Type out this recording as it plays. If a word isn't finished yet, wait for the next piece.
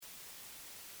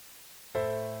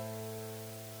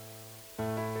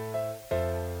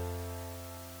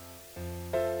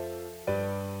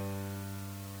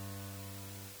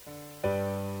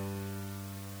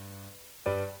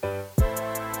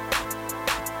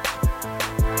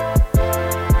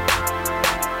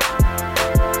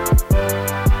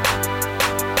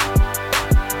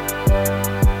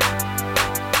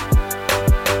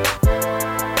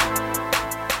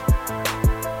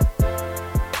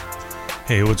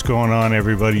Hey, what's going on,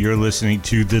 everybody? You're listening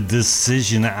to The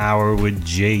Decision Hour with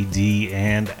JD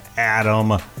and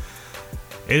Adam. It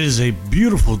is a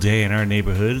beautiful day in our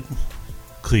neighborhood.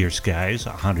 Clear skies,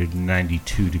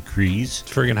 192 degrees.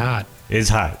 It's friggin' hot. It's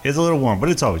hot. It's a little warm, but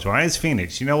it's always warm. It's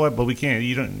Phoenix. You know what? But we can't.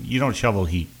 You don't shovel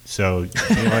heat. So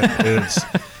you know what?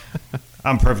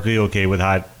 I'm perfectly okay with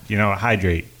hot. You know,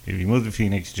 hydrate. If you move to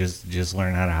Phoenix, just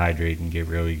learn how to hydrate and get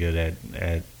really good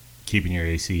at keeping your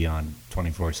AC on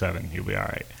 24/7. You'll be all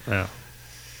right.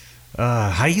 Yeah.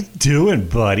 How you doing,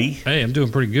 buddy? Hey, I'm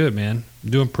doing pretty good, man. I'm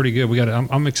doing pretty good.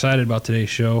 I'm excited about today's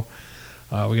show.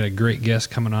 We got a great guest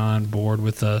coming on board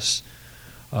with us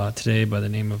today by the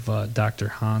name of Dr.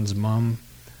 Hans Mumm.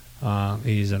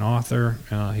 He's an author.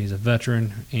 He's a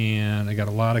veteran, and I got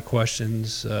a lot of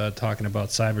questions talking about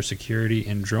cybersecurity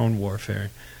and drone warfare.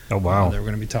 Oh wow! That we're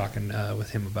going to be talking with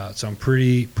him about. So I'm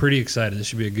pretty excited. This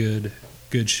should be a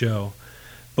good show.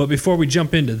 But before we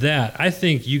jump into that, I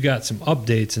think you got some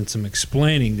updates and some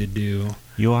explaining to do.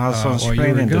 You have some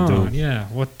explaining to do. Yeah.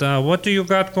 What do you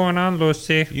got going on,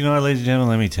 Lucy? You know what, ladies and gentlemen,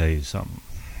 let me tell you something.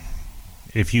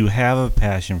 If you have a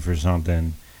passion for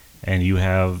something and you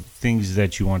have things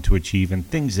that you want to achieve and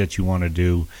things that you want to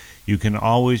do, you can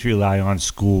always rely on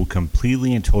school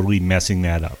completely and totally messing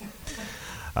that up.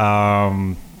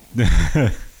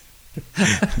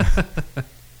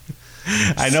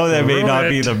 I know that may not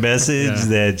be the message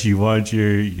that you want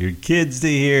your kids to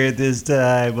hear at this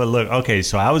time, but look, okay,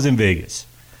 so I was in Vegas,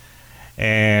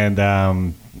 and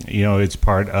it's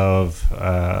part of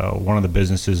one of the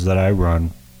businesses that I run,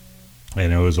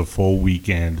 and it was a full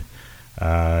weekend.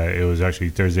 It was actually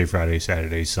Thursday, Friday,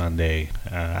 Saturday, Sunday.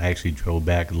 I actually drove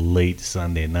back late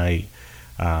Sunday night,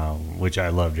 which I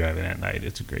love driving at night.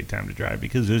 It's a great time to drive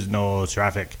because there's no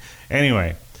traffic.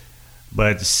 Anyway,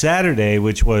 but Saturday,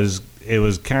 it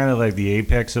was kind of like the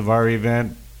apex of our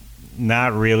event.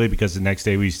 Not really, because the next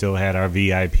day we still had our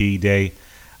VIP day,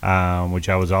 which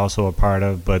I was also a part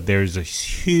of. But there's a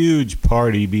huge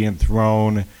party being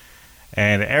thrown,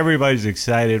 and everybody's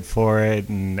excited for it,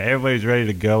 and everybody's ready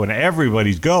to go, and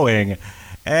everybody's going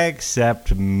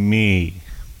except me.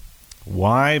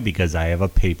 Why? Because I have a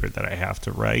paper that I have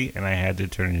to write, and I had to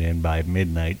turn it in by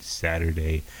midnight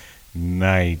Saturday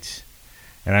night.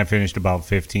 And I finished about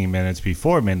 15 minutes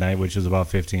before midnight, which was about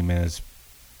 15 minutes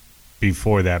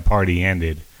before that party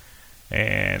ended.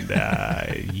 And,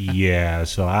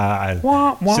 so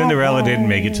Cinderella didn't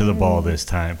make it to the ball this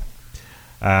time.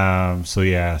 Well,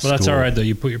 that's all right, though.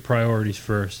 You put your priorities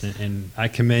first, and I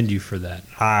commend you for that.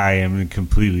 I am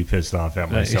completely pissed off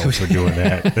at myself for doing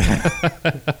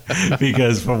that.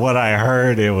 Because from what I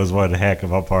heard, it was one heck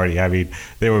of a party. I mean,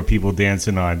 there were people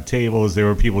dancing on tables. There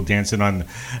were people dancing on...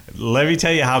 Let me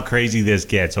tell you how crazy this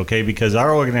gets, okay? Because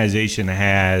our organization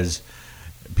has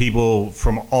people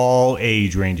from all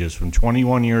age ranges, from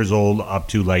 21 years old up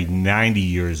to like 90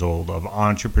 years old, of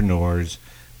entrepreneurs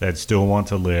that still want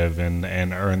to live and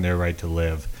earn their right to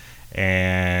live.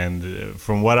 And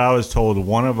from what I was told,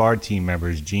 one of our team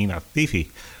members, Gina Fifi,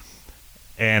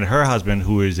 and her husband,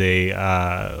 who is a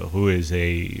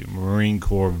Marine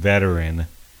Corps veteran,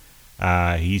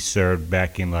 he served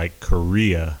back in like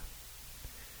Korea.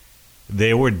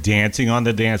 They were dancing on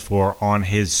the dance floor on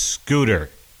his scooter.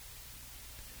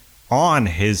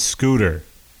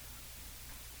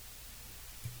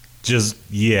 Just,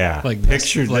 yeah. Like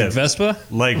picture like Vespa?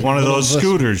 Like one of those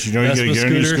scooters. You know, you get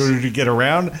on your scooter to get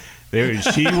around.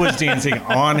 She was dancing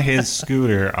on his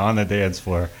scooter on the dance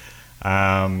floor.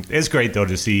 It's great, though,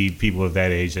 to see people of that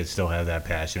age that still have that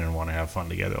passion and want to have fun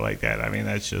together like that. I mean,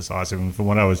 that's just awesome. From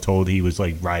what I was told, he was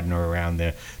like driving around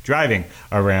the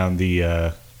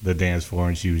dance floor,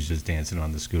 and she was just dancing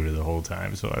on the scooter the whole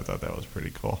time. So I thought that was pretty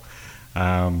cool.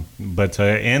 But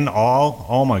in all,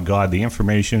 oh my God, the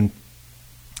information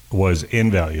was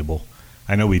invaluable.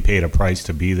 I know we paid a price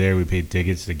to be there. We paid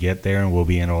tickets to get there, and we'll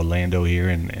be in Orlando here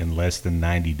in less than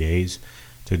 90 days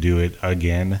to do it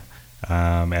again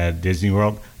at Disney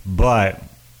World. But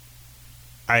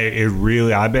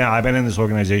I've been in this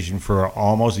organization for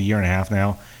almost a year and a half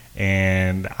now,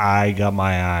 and I got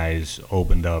my eyes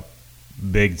opened up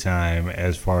big time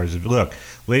as far as, look,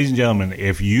 ladies and gentlemen,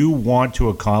 if you want to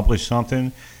accomplish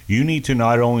something, you need to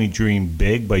not only dream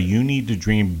big, but you need to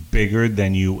dream bigger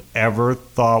than you ever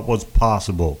thought was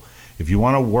possible. If you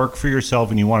want to work for yourself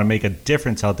and you want to make a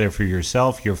difference out there for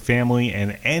yourself, your family,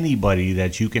 and anybody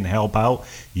that you can help out,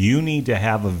 you need to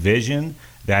have a vision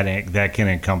that can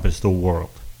encompass the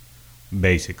world,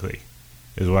 basically,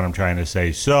 is what I'm trying to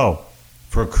say. So,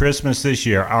 for Christmas this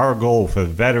year, our goal for the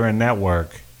Veteran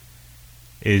Network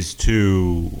is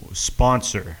to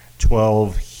sponsor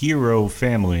 12 hero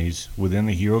families within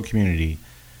the hero community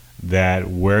that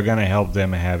we're going to help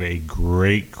them have a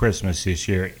great Christmas this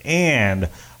year. And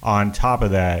on top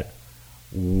of that,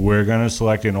 we're going to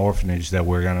select an orphanage that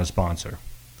we're going to sponsor.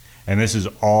 And this is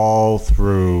all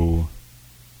through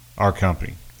our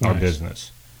company, our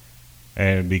business.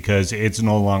 And because it's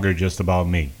no longer just about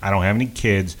me. I don't have any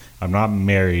kids. I'm not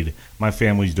married. My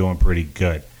family's doing pretty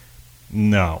good.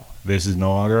 No, this is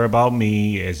no longer about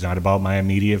me. It's not about my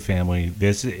immediate family.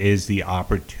 This is the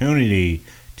opportunity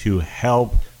to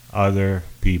help other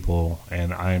people,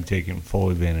 and I am taking full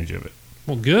advantage of it.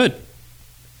 Well, good,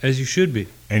 as you should be.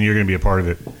 And you're going to be a part of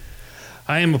it.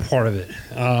 I am a part of it,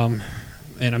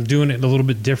 and I'm doing it a little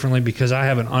bit differently because I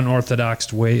have an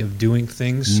unorthodox way of doing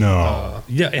things. No.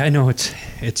 Yeah, I know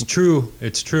it's true.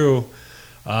 It's true.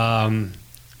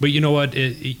 But you know what?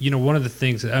 One of the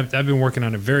things that I've been working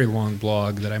on a very long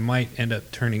blog that I might end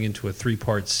up turning into a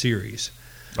 3-part series.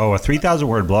 Oh, a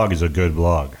 3,000-word blog is a good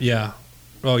blog. Yeah.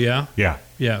 Oh, yeah? Yeah.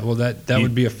 Yeah, well, that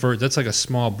would be a first. That's like a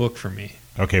small book for me.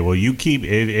 Okay, well, you keep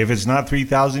it. If it's not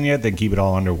 3,000 yet, then keep it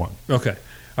all under one. Okay.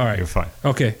 All right. You're fine.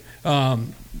 Okay.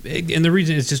 And the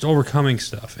reason is just overcoming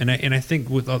stuff. And I think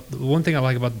with one thing I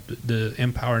like about the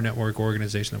Empower Network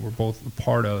organization that we're both a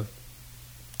part of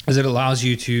is it allows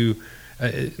you to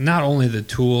not only the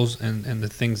tools and the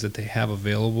things that they have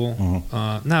available,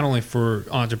 not only for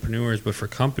entrepreneurs, but for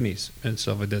companies and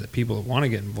stuff like that, people that want to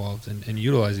get involved and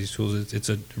utilize these tools. It's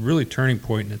a really turning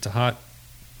point, and it's a hot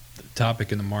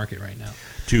topic in the market right now.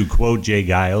 To quote Jay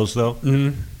Giles, though,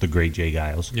 the great Jay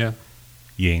Giles, yeah,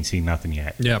 you ain't seen nothing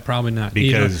yet. Yeah, probably not.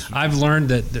 Because I've learned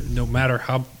that no matter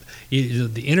how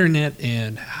the internet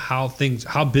and how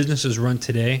businesses run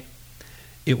today,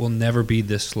 it will never be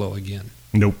this slow again.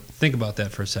 Nope. Think about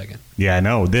that for a second. Yeah, I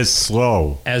know. This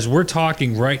slow. As we're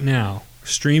talking right now,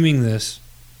 streaming this,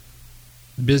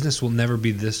 business will never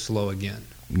be this slow again.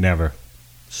 Never.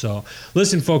 So,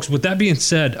 listen, folks, with that being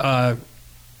said,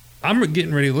 I'm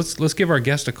getting ready. Let's give our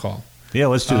guest a call. Yeah,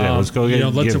 let's do that. Let's go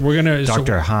we're gonna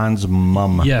Dr. Hans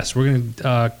Mumm. Yes, we're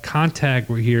gonna contact.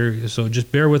 We're here, so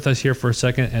just bear with us here for a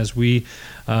second as we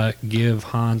give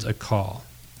Hans a call.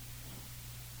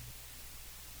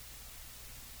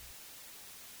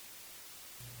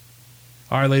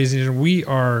 All right, ladies and gentlemen, we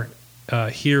are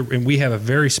here, and we have a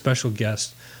very special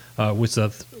guest with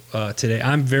us today.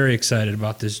 I'm very excited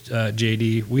about this,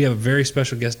 JD. We have a very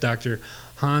special guest, Dr.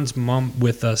 Hans Mumm,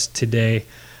 with us today.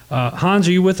 Hans,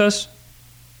 are you with us?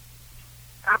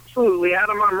 Absolutely,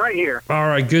 Adam. I'm right here. All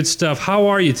right, good stuff. How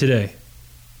are you today?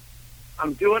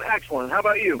 I'm doing excellent. How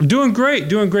about you? Doing great,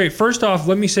 doing great. First off,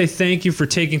 let me say thank you for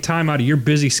taking time out of your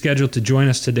busy schedule to join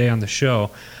us today on the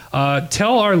show.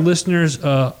 Tell our listeners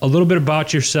a little bit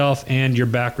about yourself and your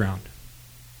background.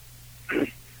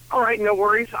 All right, no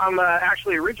worries. I'm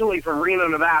actually originally from Reno,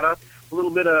 Nevada, a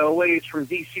little bit of ways from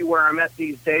D.C. where I'm at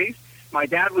these days. My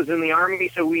dad was in the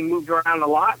Army, so we moved around a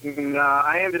lot, and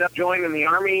I ended up joining the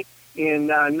Army in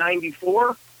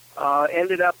 94.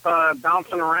 Ended up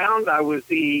bouncing around. I was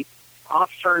the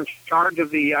officer in charge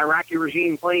of the Iraqi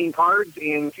regime playing cards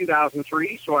in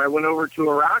 2003, so I went over to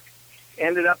Iraq.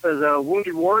 Ended up as a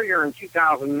wounded warrior in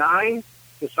 2009,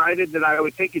 decided that I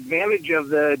would take advantage of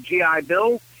the GI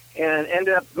Bill, and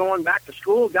ended up going back to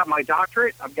school, got my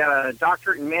doctorate. I've got a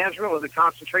doctorate in management with a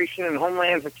concentration in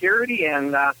Homeland Security,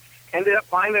 and ended up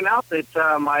finding out that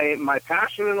my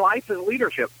passion in life is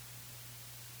leadership.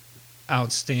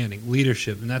 Outstanding.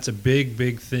 Leadership, and that's a big,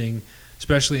 big thing,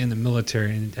 especially in the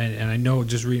military. And I know,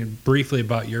 just reading briefly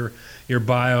about your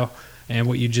bio and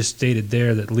what you just stated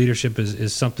there, that leadership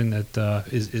is something that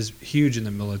is huge in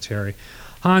the military.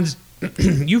 Hans,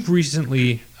 you've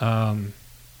recently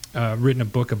written a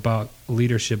book about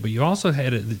leadership, but you also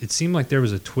had it seemed like there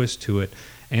was a twist to it.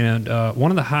 And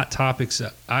one of the hot topics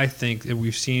that I think that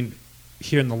we've seen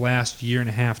here in the last year and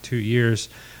a half, 2 years,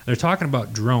 they're talking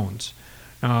about drones.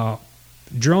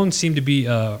 Drones seem to be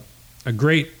a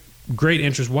great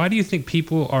interest. Why do you think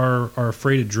people are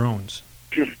afraid of drones?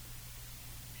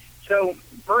 So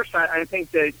first, I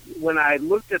think that when I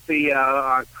looked at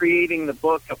the creating the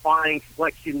book, Applying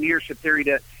Complexity Leadership Theory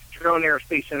to Drone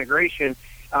Aerospace Integration,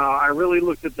 I really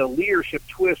looked at the leadership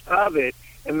twist of it,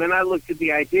 and then I looked at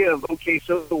the idea of, okay,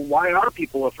 so why are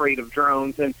people afraid of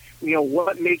drones, and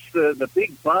what makes the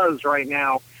big buzz right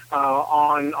now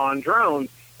on drones?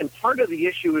 And part of the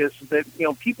issue is that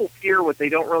people fear what they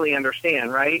don't really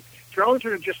understand, right? Drones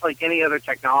are just like any other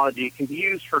technology; it can be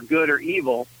used for good or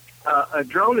evil. A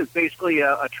drone is basically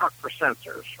a truck for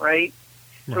sensors, right?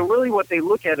 So really what they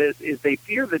look at is they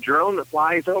fear the drone that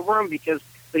flies over them because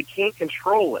they can't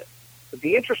control it. But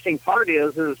the interesting part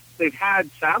is they've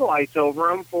had satellites over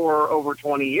them for over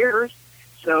 20 years.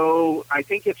 So I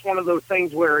think it's one of those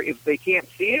things where if they can't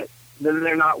see it, then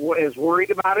they're not as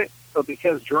worried about it. But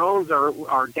because drones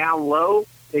are down low,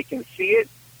 they can see it,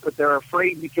 but they're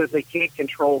afraid because they can't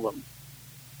control them.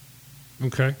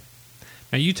 Okay.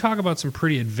 Now you talk about some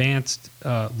pretty advanced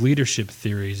leadership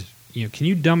theories. Can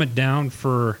you dumb it down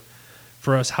for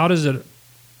us? How does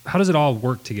it all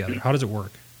work together? How does it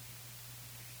work?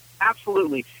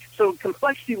 Absolutely. So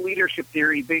complexity leadership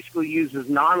theory basically uses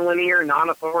nonlinear,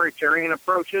 non-authoritarian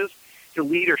approaches to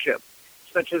leadership,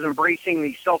 such as embracing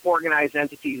the self-organized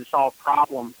entity to solve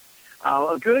problems.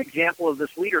 A good example of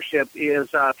this leadership is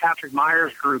Patrick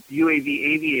Meyer's group, UAV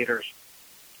Aviators.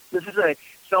 This is a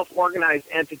self-organized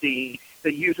entity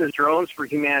that uses drones for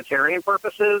humanitarian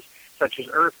purposes, such as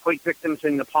earthquake victims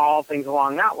in Nepal, things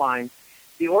along that line.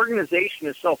 The organization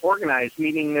is self-organized,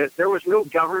 meaning that there was no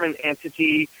government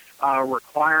entity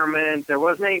requirement. There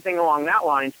wasn't anything along that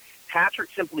line.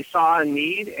 Patrick simply saw a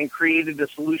need and created a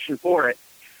solution for it.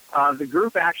 The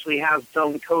group actually has its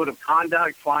own code of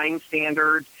conduct, flying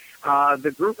standards.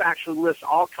 The group actually lists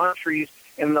all countries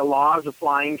in the laws of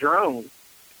flying drones.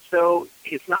 So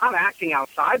it's not acting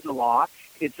outside the law.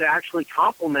 It's actually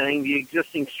complementing the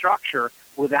existing structure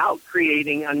without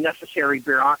creating unnecessary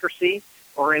bureaucracy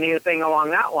or anything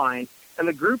along that line. And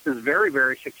the group is very,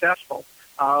 very successful.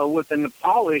 With the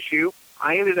Nepal issue,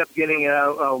 I ended up getting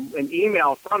an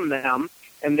email from them,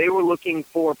 and they were looking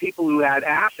for people who had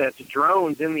assets,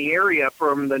 drones in the area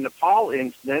from the Nepal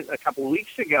incident a couple of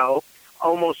weeks ago,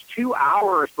 almost 2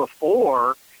 hours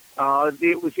before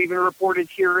it was even reported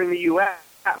here in the U.S.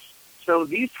 So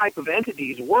these type of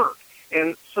entities work.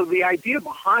 And so the idea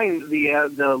behind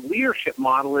the leadership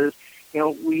model is,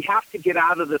 we have to get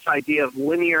out of this idea of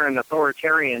linear and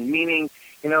authoritarian, meaning,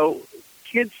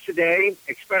 kids today,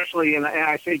 especially, and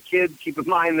I say kids, keep in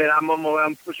mind that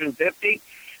I'm pushing 50,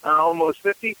 almost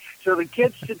 50. So the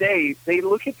kids today, they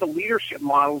look at the leadership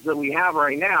models that we have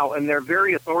right now, and they're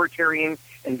very authoritarian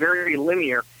and very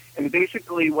linear. And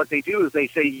basically what they do is they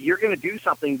say, you're going to do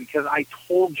something because I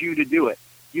told you to do it.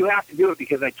 You have to do it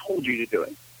because I told you to do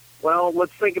it. Well,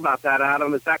 let's think about that,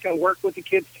 Adam. Is that going to work with the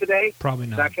kids today? Probably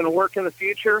not. Is that going to work in the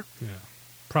future? Yeah,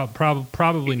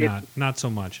 probably not. Not so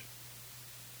much.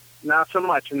 Not so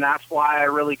much, and that's why I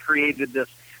really created this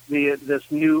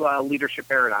new leadership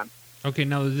paradigm. Okay,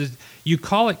 now you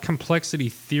call it complexity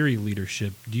theory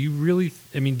leadership. Do you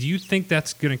think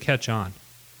that's going to catch on?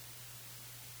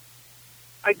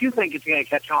 I do think it's going to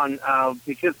catch on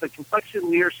because the complexity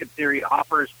leadership theory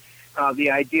offers the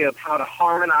idea of how to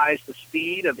harmonize the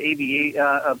speed of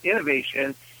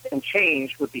innovation and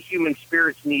change with the human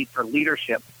spirit's need for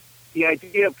leadership. The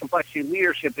idea of complexity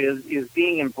leadership is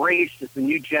being embraced as the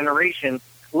new generation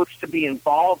looks to be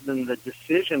involved in the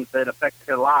decisions that affect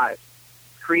their lives.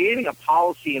 Creating a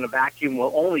policy in a vacuum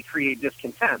will only create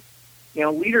discontent.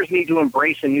 Leaders need to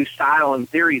embrace a new style and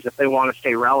theories if they want to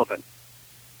stay relevant.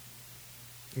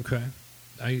 Okay,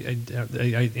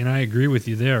 I agree with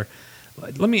you there.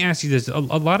 Let me ask you this: a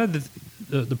lot of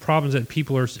the problems that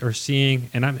people are seeing,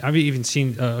 and I've even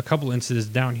seen a couple incidents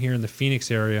down here in the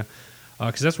Phoenix area,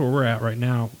 because that's where we're at right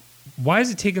now. Why is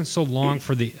it taking so long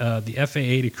for the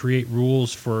FAA to create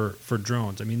rules for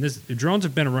drones? I mean, the drones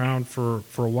have been around for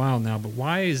a while now, but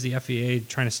why is the FAA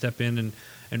trying to step in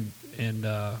and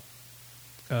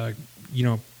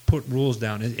put rules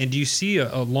down? And do you see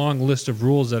a long list of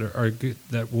rules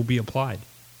that will be applied?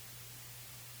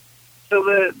 So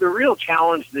the real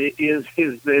challenge is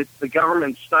that the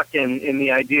government's stuck in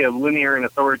the idea of linear and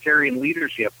authoritarian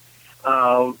leadership.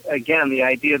 Again, the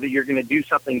idea that you're going to do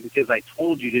something because I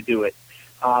told you to do it,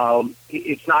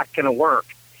 it's not going to work.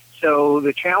 So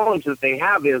the challenge that they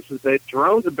have is that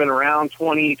drones have been around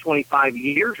 20, 25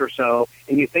 years or so,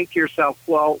 and you think to yourself,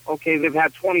 well, okay, they've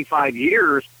had 25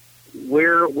 years.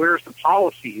 Where's the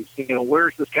policies?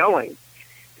 Where's this going?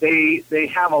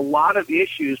 They have a lot of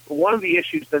issues, but one of the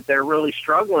issues that they're really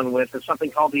struggling with is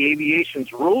something called the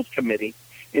Aviation's Rules Committee.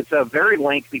 It's a very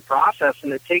lengthy process,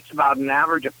 and it takes about an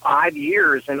average of 5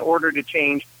 years in order to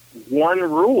change one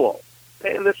rule.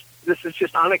 And this is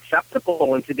just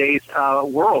unacceptable in today's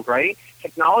world, right?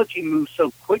 Technology moves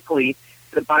so quickly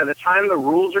that by the time the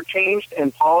rules are changed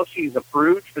and policies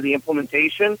approved for the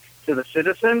implementation to the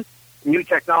citizen, new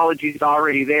technology is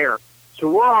already there. So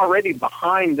we're already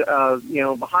behind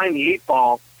the 8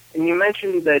 ball. And you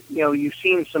mentioned that, you've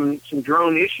seen some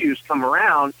drone issues come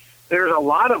around. There's a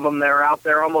lot of them that are out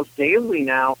there almost daily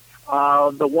now.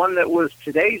 The one that was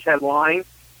today's headline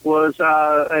was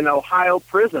an Ohio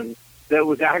prison that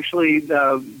was actually,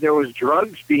 there was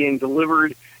drugs being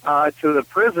delivered to the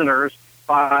prisoners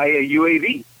by a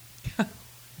UAV.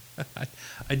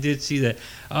 I did see that.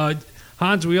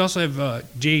 Hans, we also have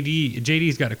JD.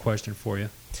 JD's got a question for you.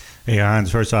 Hey Hans,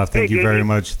 first off, thank Hey, you very JD.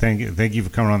 much. Thank you for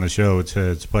coming on the show. It's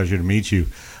a pleasure to meet you.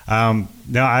 Now,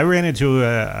 I ran into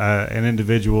an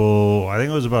individual, I think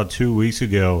it was about 2 weeks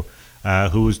ago,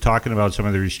 who was talking about some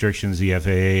of the restrictions the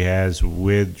FAA has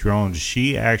with drones.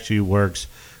 She actually works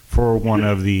for one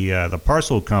of the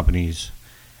parcel companies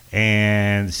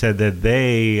and said that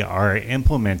they are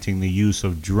implementing the use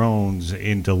of drones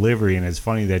in delivery. And it's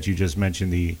funny that you just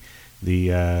mentioned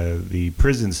the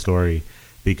prison story,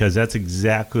 because that's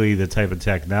exactly the type of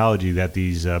technology that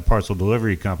these parcel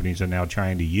delivery companies are now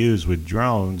trying to use with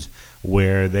drones,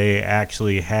 where they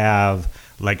actually have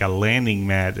like a landing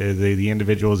mat. The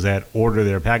individuals that order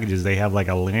their packages, they have like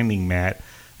a landing mat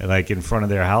like in front of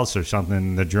their house or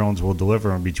something. The drones will deliver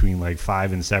them between like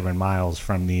 5 and 7 miles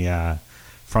from the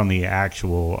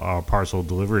actual parcel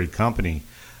delivery company.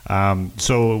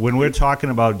 So when we're talking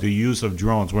about the use of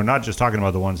drones, we're not just talking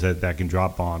about the ones that can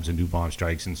drop bombs and do bomb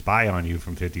strikes and spy on you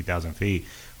from 50,000 feet.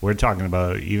 We're talking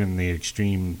about even the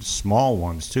extreme small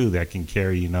ones too that can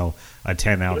carry, a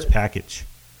 10-ounce package.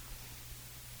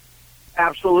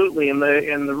 Absolutely, and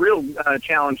the real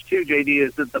challenge too, JD,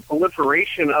 is that the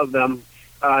proliferation of them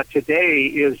today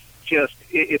is just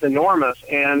it's enormous.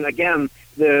 And again,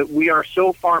 we are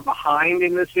so far behind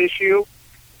in this issue.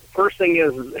 First thing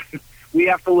is we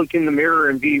have to look in the mirror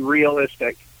and be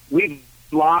realistic. We've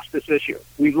lost this issue.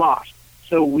 We've lost.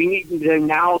 So we need to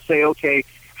now say, okay,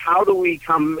 how do we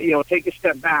take a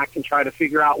step back and try to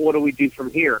figure out what do we do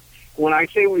from here? When I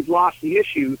say we've lost the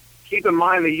issue, keep in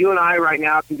mind that you and I right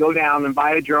now can go down and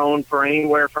buy a drone for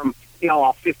anywhere from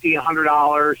 $50,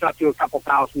 $100 up to a couple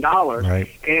 $1,000, right?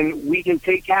 And we can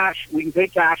take cash. We can pay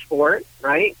cash for it,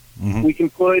 right? Mm-hmm. We can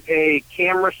put a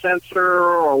camera sensor,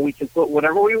 or we can put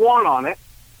whatever we want on it.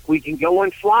 We can go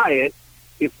and fly it.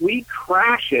 If we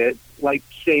crash it, like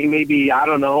say maybe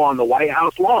on the White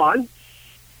House lawn,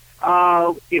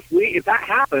 if that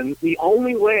happens, the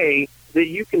only way that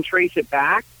you can trace it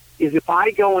back is if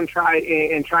I go and try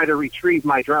to retrieve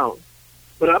my drone.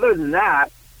 But other than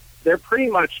that, they're pretty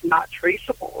much not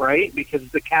traceable, right? Because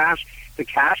the cash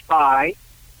buy.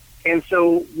 And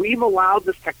so we've allowed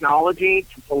this technology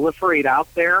to proliferate out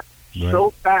there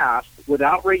so fast,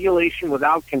 without regulation,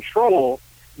 without control,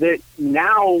 that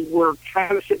now we're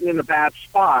kind of sitting in a bad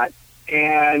spot,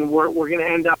 and we're going to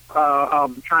end up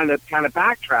trying to kind of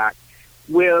backtrack.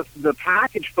 With the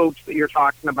package folks that you're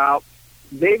talking about,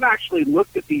 they've actually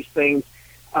looked at these things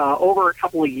over a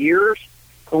couple of years.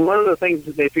 And one of the things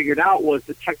that they figured out was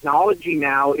the technology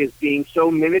now is being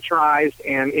so miniaturized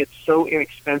and it's so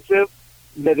inexpensive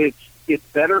that it's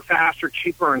better, faster,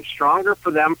 cheaper, and stronger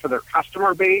for them, for their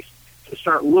customer base, to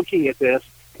start looking at this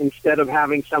instead of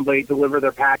having somebody deliver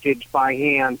their package by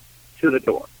hand to the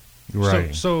door.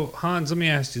 Right. So Hans, let me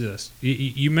ask you this.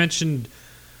 You mentioned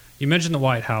the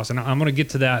White House, and I'm going to get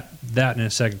to that in a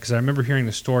second, because I remember hearing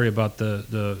the story about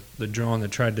the drone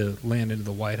that tried to land into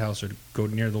the White House or go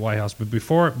near the White House. But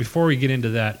before we get into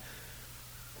that,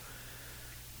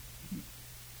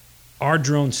 are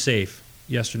drones safe?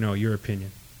 Yes or no? Your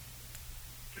opinion?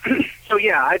 So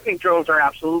yeah, I think drones are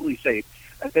absolutely safe.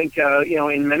 I think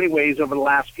in many ways over the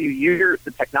last few years,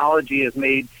 the technology has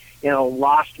made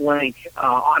lost link,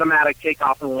 automatic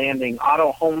takeoff and landing,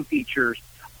 auto home features.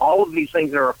 All of these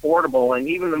things are affordable, and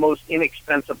even the most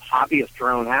inexpensive hobbyist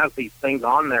drone has these things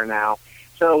on there now.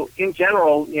 So in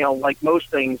general, like most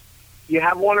things, you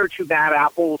have one or two bad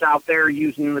apples out there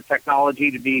using the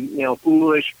technology to be,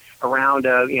 foolish around,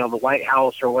 the White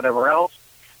House or whatever else.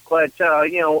 But,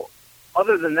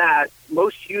 other than that,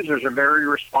 most users are very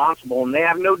responsible, and they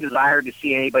have no desire to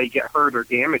see anybody get hurt or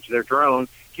damage their drone.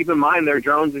 Keep in mind, their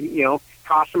drones,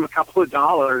 cost them a couple of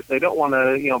dollars. They don't want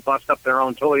to, bust up their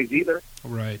own toys either.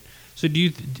 Right. So do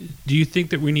you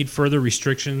think that we need further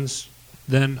restrictions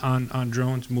then on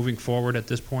drones moving forward at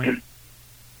this point?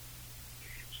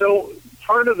 So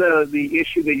part of the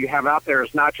issue that you have out there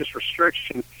is not just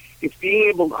restrictions. It's being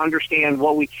able to understand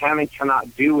what we can and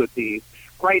cannot do with these.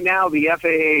 Right now, the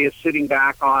FAA is sitting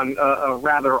back on a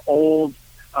rather old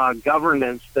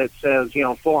governance that says,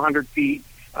 400 feet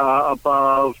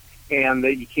above, and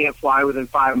that you can't fly within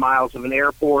 5 miles of an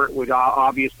airport, which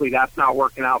obviously that's not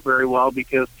working out very well,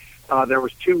 because there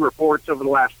was 2 reports over the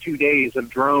last 2 days of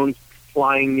drones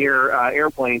flying near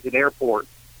airplanes at airports.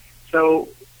 So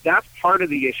that's part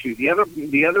of the issue.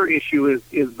 The other issue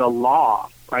is the law,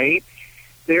 right?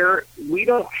 We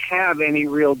don't have any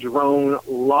real drone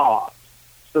laws.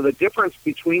 So the difference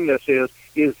between this is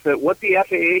that what the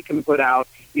FAA can put out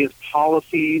is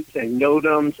policies and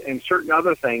NOTAMs and certain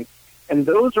other things, and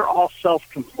those are all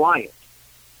self-compliant.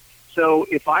 So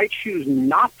if I choose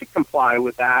not to comply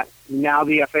with that, now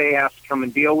the FAA has to come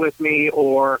and deal with me,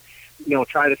 or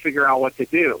try to figure out what to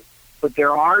do. but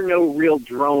there are no real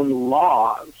drone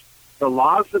laws. The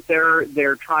laws that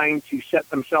they're trying to set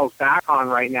themselves back on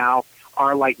right now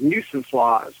are like nuisance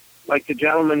laws, like the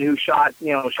gentleman who shot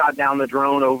down the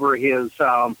drone over his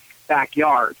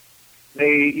backyard.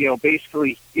 They,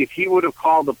 basically, if he would have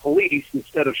called the police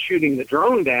instead of shooting the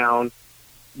drone down,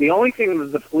 the only thing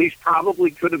that the police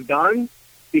probably could have done,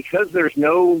 because there's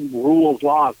no rules,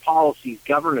 laws, policies,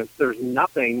 governance, there's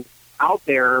nothing out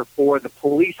there for the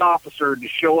police officer to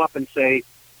show up and say,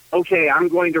 okay, I'm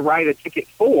going to write a ticket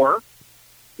for.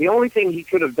 The only thing he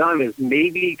could have done is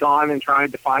maybe gone and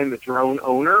tried to find the drone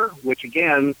owner, which,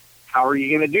 again, how are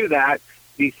you going to do that?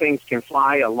 These things can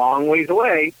fly a long ways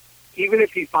away. Even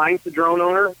if he finds the drone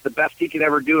owner, the best he could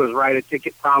ever do is write a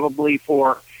ticket probably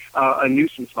for a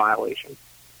nuisance violation.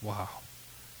 Wow.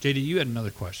 JD, you had another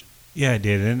question. Yeah, I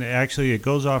did. And actually, it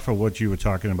goes off of what you were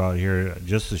talking about here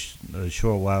just a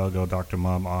short while ago, Dr.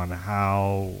 Mumm, on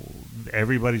how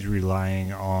everybody's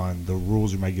relying on the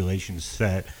rules and regulations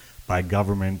set by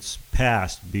governments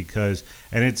past, because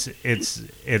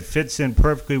it fits in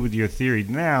perfectly with your theory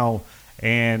now,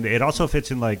 and it also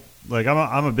fits in like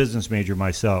I'm a business major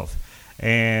myself,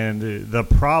 and the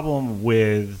problem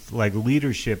with like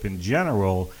leadership in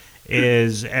general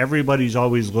is everybody's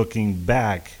always looking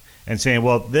back and saying,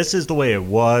 well, this is the way it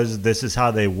was, this is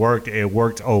how they worked, it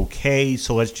worked okay,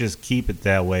 so let's just keep it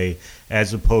that way,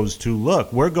 as opposed to,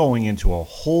 look, we're going into a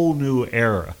whole new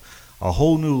era, a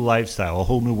whole new lifestyle, a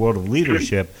whole new world of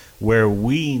leadership where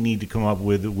we need to come up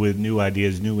with new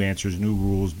ideas, new answers, new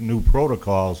rules, new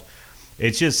protocols.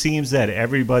 It just seems that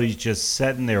everybody's just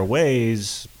set in their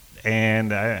ways,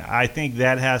 and I think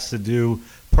that has to do,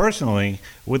 personally,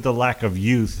 with the lack of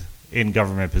youth in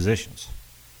government positions.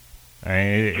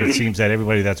 It seems that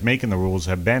everybody that's making the rules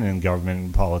have been in government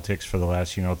and politics for the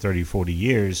last, 30, 40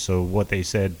 years, so what they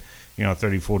said,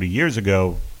 30, 40 years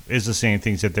ago is the same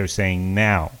things that they're saying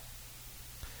now.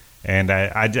 And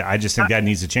I just think that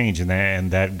needs to change,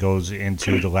 and that goes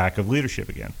into the lack of leadership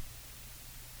again.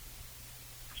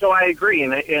 So I agree,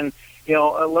 and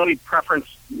let me preference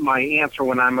my answer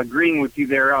when I'm agreeing with you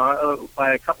there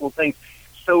by a couple of things.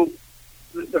 So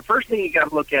the first thing you got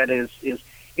to look at is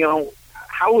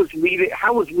how was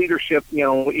leadership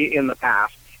in the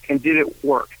past, and did it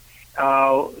work?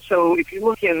 So if you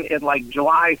look at like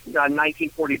July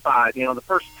 1945, the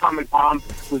first atomic bomb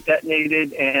was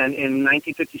detonated, and in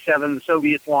 1957 the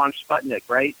Soviets launched Sputnik,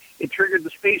 right? It triggered the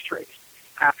space race.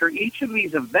 After each of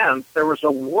these events, there was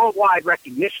a worldwide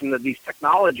recognition that these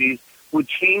technologies would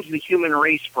change the human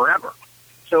race forever.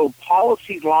 So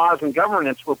policies, laws, and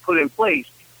governance were put in place,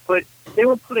 but they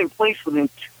were put in place within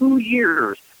 2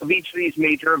 years of each of these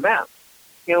major events.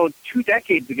 2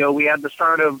 decades ago, we had the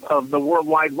start of the World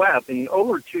Wide Web, and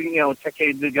over two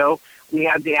decades ago, we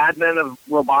had the advent of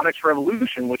robotics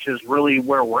revolution, which is really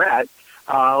where we're at,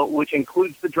 which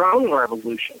includes the drone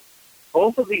revolution.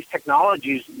 Both of these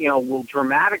technologies, will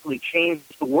dramatically change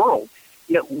the world,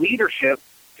 yet leadership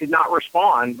did not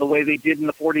respond the way they did in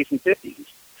the 40s and 50s.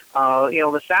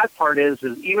 The sad part is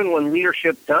even when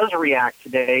leadership does react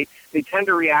today, they tend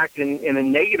to react in a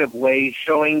negative way,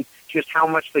 showing just how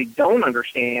much they don't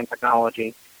understand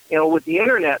technology. With the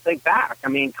internet, think back.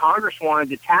 Congress wanted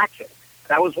to tax it.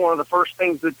 That was one of the first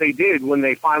things that they did when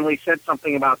they finally said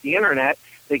something about the internet.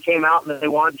 They came out and they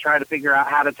wanted to try to figure out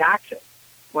how to tax it.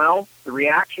 Well, the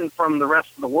reaction from the rest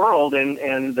of the world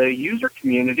and the user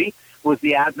community was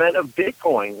the advent of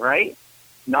Bitcoin, right?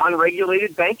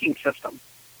 Non-regulated banking system.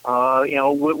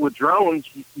 With drones,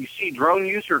 you see drone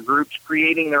user groups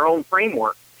creating their own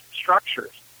framework,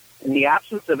 structures. In the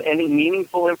absence of any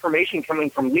meaningful information coming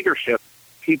from leadership,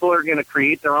 people are going to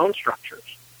create their own structures.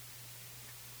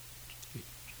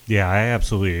 Yeah, I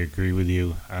absolutely agree with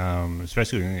you.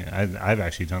 Especially, I've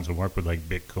actually done some work with like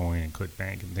Bitcoin and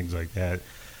ClickBank and things like that.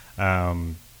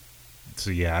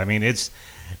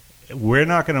 We're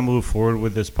not going to move forward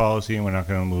with this policy, and we're not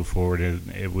going to move forward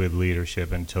with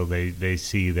leadership until they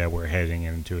see that we're heading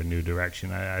into a new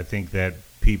direction. I think that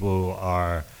people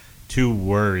are too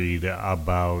worried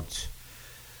about,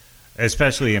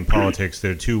 especially in politics,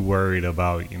 they're too worried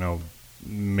about,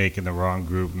 making the wrong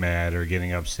group mad or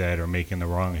getting upset or making the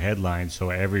wrong headline, so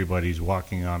everybody's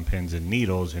walking on pins and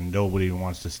needles and nobody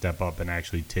wants to step up and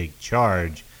actually take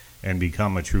charge and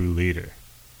become a true leader.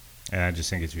 And I just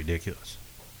think it's ridiculous.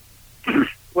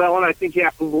 Well, and I think you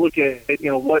have to look at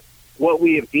what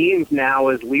we have deemed now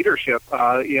as leadership.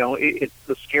 It's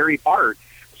the scary part.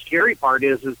 The scary part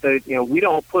is that we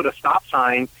don't put a stop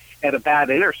sign at a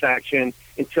bad intersection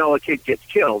until a kid gets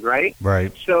killed, right?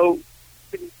 Right. So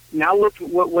now look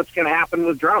what's going to happen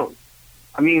with drones.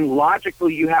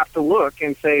 Logically, you have to look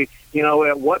and say,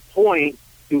 at what point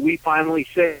do we finally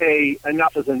say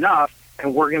enough is enough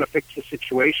and we're going to fix the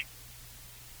situation?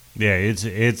 Yeah,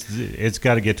 it's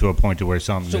got to get to a point to where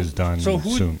something is done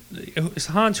soon.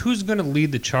 Hans, who's going to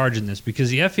lead the charge in this? Because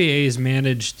the FAA has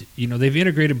managed, they've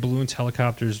integrated balloons,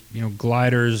 helicopters,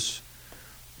 gliders,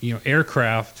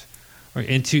 aircraft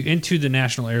into the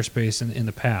national airspace in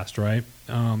the past, right?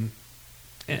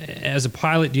 As a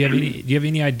pilot, do you have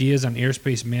any ideas on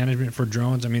airspace management for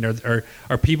drones? I mean,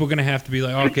 are people going to have to be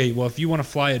like, okay, well, if you want to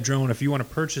fly a drone, if you want to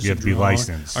purchase you a have drone, to be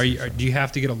licensed. Do you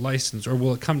have to get a license, or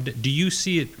will it come? Do you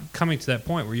see it coming to that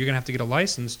point where you're going to have to get a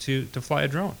license to fly a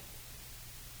drone?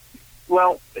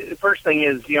 Well, the first thing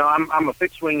is, I'm a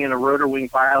fixed wing and a rotor wing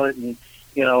pilot, and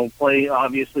play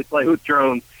with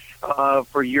drones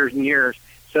for years and years.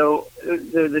 So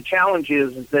the challenge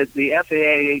is that the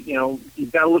FAA,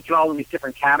 you've got to look at all of these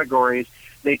different categories.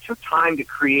 They took time to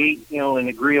create, and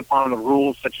agree upon the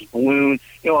rules such as balloon.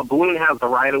 A balloon has the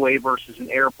right of way versus an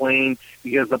airplane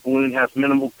because the balloon has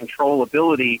minimal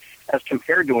controllability as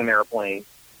compared to an airplane,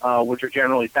 which are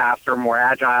generally faster, more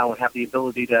agile, and have the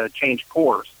ability to change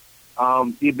course.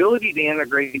 The ability to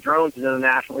integrate drones into the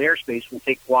national airspace will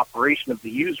take cooperation of the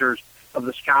users of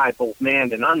the sky, both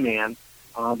manned and unmanned.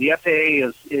 The FAA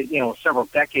is, several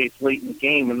decades late in the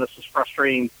game, and this is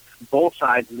frustrating both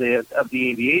sides of the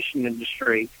aviation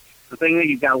industry. The thing that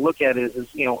you've got to look at is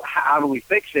how do we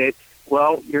fix it?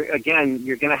 Well, you're going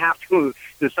to have to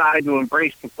decide to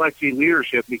embrace complexity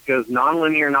leadership, because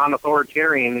nonlinear,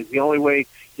 non-authoritarian is the only way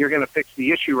you're going to fix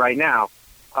the issue right now.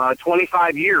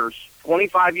 25 years,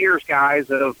 guys,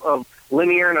 of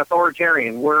linear and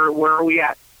authoritarian. Where are we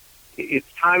at? It's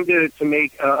time to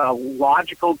make a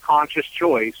logical, conscious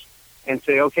choice and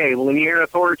say, okay, linear and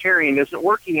authoritarian isn't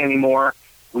working anymore.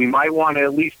 We might want to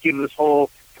at least give this whole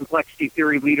complexity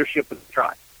theory leadership a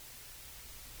try.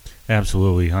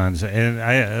 Absolutely, Hans. And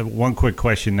I one quick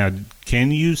question now.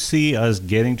 Can you see us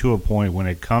getting to a point when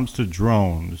it comes to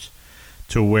drones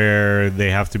to where the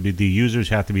users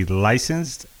have to be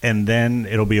licensed, and then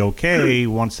it'll be okay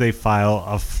once they file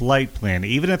a flight plan?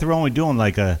 Even if they're only doing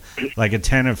like a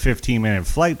 10 or 15 minute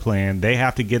flight plan, they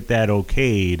have to get that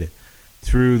okayed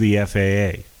through the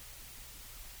FAA.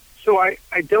 So I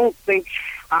don't think,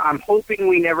 I'm hoping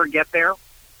we never get there,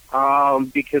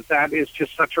 because that is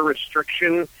just such a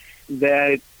restriction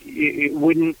that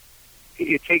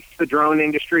it takes the drone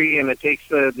industry and it takes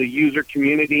the user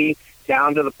community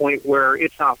down to the point where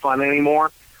it's not fun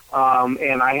anymore.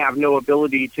 And I have no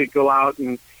ability to go out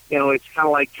and, it's kind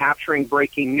of like capturing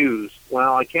breaking news.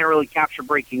 Well, I can't really capture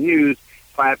breaking news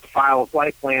if I have to file a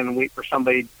flight plan and wait for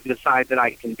somebody to decide that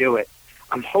I can do it.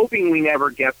 I'm hoping we never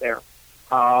get there.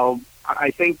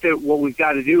 I think that what we've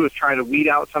got to do is try to weed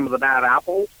out some of the bad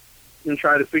apples and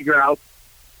try to figure out,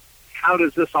 how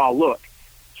does this all look?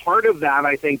 Part of that,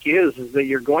 I think, is that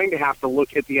you're going to have to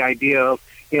look at the idea of,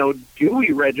 do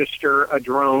we register a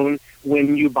drone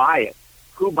when you buy it?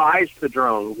 Who buys the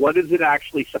drone? What is it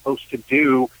actually supposed to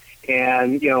do?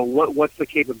 And, what's the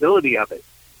capability of it?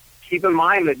 Keep in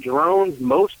mind that drones,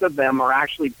 most of them are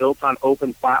actually built on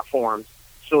open platforms.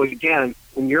 So again,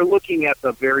 when you're looking at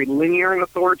the very linear and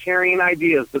authoritarian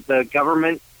ideas that the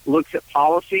government looks at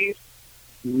policies,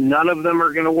 none of them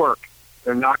are going to work.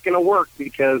 They're not going to work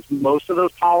because most of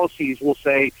those policies will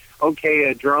say, okay,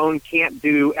 a drone can't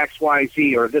do X, Y,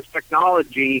 Z, or this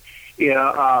technology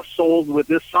sold with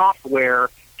this software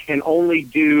can only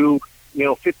do,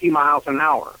 50 miles an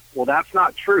hour. Well, that's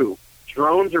not true.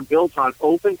 Drones are built on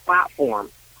open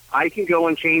platforms. I can go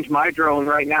and change my drone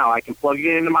right now. I can plug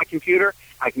it into my computer.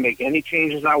 I can make any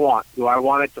changes I want. Do I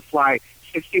want it to fly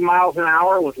 60 miles an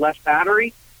hour with less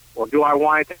battery, or do I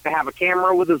want it to have a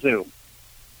camera with a zoom?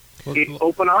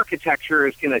 Open architecture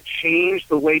is going to change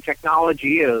the way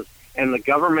technology is, and the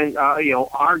government,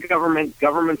 our government,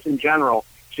 governments in general,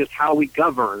 just how we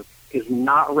govern, is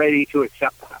not ready to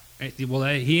accept that. Well,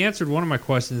 he answered one of my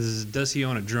questions: is does he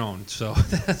own a drone? So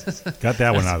got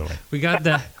that one out of the way. We got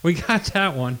that. We got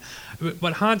that one.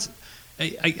 But Hans, I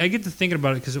get to thinking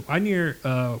about it because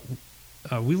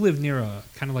we live near a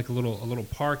kind of like a little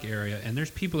park area, and there's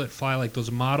people that fly like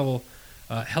those model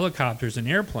helicopters and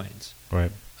airplanes,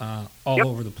 right, all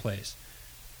over the place.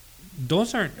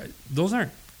 Those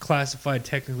aren't classified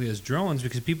technically as drones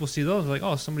because people see those like,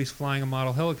 oh, somebody's flying a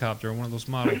model helicopter or one of those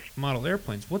model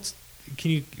airplanes.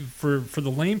 Can you for the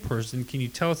lame person, can you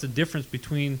tell us the difference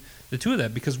between the two of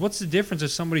that? Because what's the difference if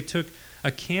somebody took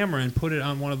a camera and put it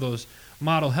on one of those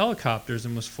model helicopters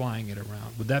and was flying it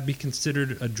around? Would that be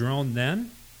considered a drone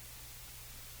then?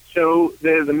 So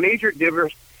the major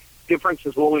difference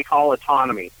is what we call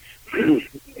autonomy.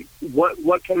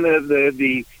 What can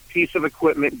the piece of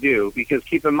equipment do? Because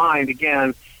keep in mind,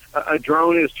 again, a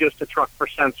drone is just a truck for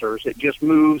sensors. It just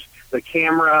moves the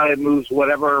camera, it moves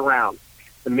whatever around.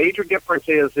 The major difference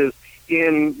is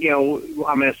in,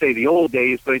 I'm going to say the old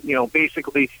days, but,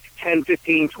 basically 10,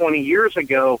 15, 20 years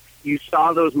ago, you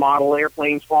saw those model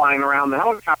airplanes flying around, the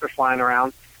helicopters flying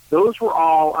around. Those were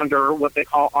all under what they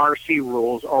call RC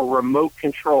rules, or remote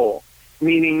control,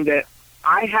 meaning that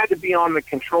I had to be on the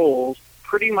controls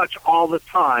pretty much all the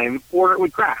time or it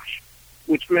would crash,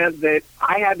 which meant that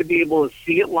I had to be able to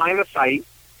see it line of sight,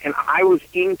 and I was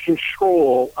in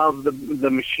control of the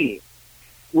machine.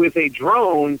 With a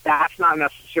drone, that's not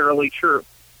necessarily true.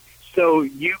 So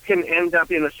you can end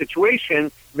up in a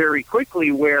situation very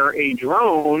quickly where a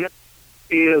drone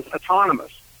is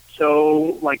autonomous.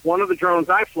 So like one of the drones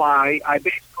I fly, I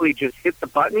basically just hit the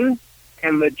button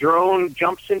and the drone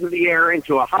jumps into the air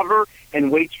into a hover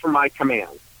and waits for my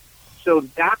command. So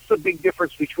that's the big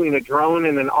difference between a drone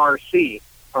and an RC.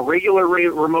 A regular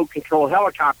remote control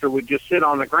helicopter would just sit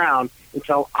on the ground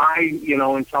until I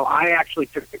actually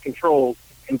took the controls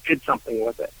and did something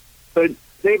with it. But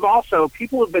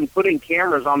people have been putting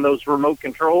cameras on those remote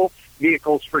control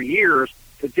vehicles for years.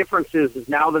 The difference is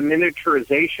now the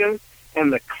miniaturization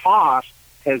and the cost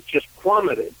has just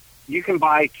plummeted. You can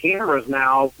buy cameras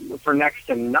now for next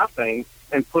to nothing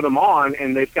and put them on,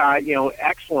 and they've got,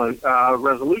 excellent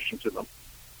resolution to them.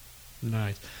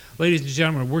 Nice. Ladies and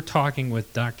gentlemen, we're talking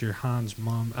with Dr. Hans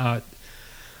Mumm.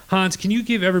 Hans, can you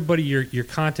give everybody your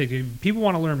contact? If people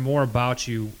want to learn more about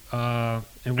you and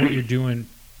what you're doing,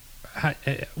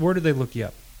 where do they look you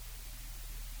up?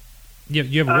 You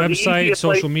have a website,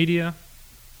 social media?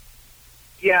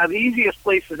 Yeah, the easiest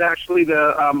place is actually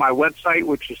my website,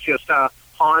 which is just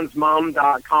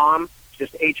hansmumm.com,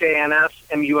 just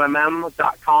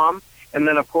HANSMUMM.com. And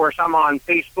then, of course, I'm on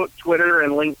Facebook, Twitter,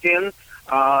 and LinkedIn.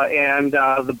 And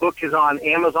the book is on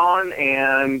Amazon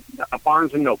and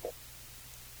Barnes & Noble.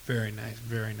 Very nice,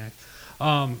 very nice.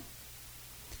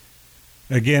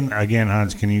 Again,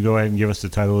 Hans, can you go ahead and give us the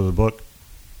title of the book?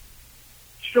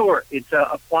 Sure. It's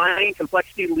Applying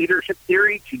Complexity Leadership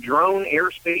Theory to Drone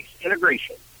Airspace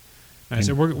Integration. All right,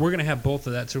 so we're going to have both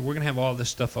of that. So we're going to have all this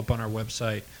stuff up on our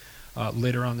website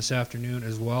later on this afternoon,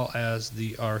 as well as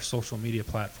our social media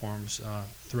platforms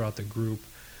throughout the group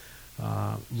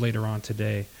later on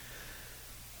today.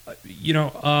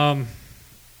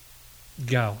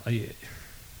 Gal,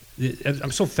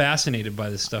 I'm so fascinated by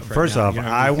this stuff right First now. off,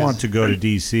 I want to go to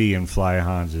D.C. and fly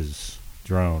Hans's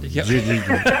drone. Yep.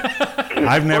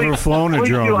 I've never flown a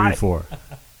drone before.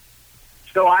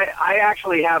 So I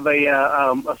actually have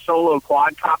a solo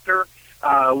quadcopter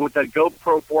with a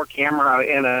GoPro 4 camera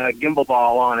and a gimbal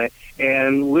ball on it.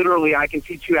 And literally I can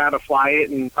teach you how to fly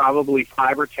it in probably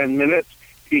 5 or 10 minutes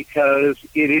because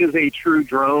it is a true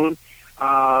drone.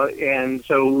 And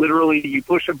so literally you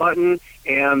push a button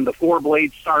and the 4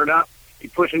 blades start up. You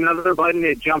push another button,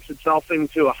 it jumps itself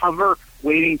into a hover,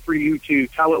 waiting for you to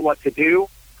tell it what to do.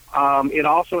 It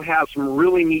also has some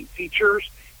really neat features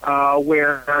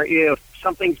where if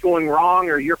something's going wrong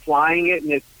or you're flying it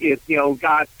and it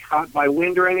got caught by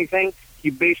wind or anything,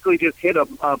 you basically just hit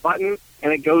a button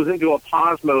and it goes into a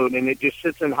pause mode and it just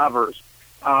sits and hovers.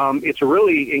 It's a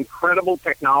really incredible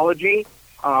technology.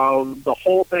 The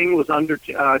whole thing was under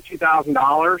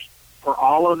 $2,000 for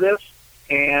all of this,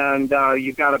 and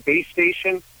you've got a base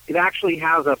station. It actually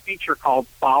has a feature called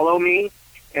Follow Me,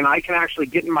 and I can actually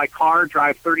get in my car,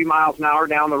 drive 30 miles an hour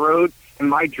down the road, and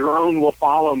my drone will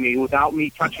follow me without me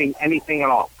touching anything at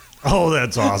all. Oh,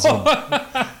 that's awesome.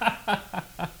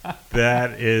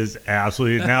 That is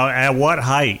absolutely... Now, at what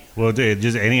height? Well,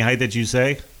 just any height that you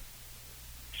say?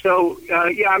 So,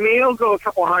 it'll go a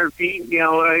couple hundred feet.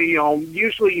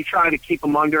 Usually you try to keep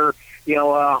them under,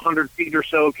 100 feet or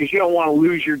so because you don't want to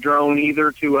lose your drone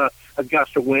either to a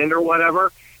gust of wind or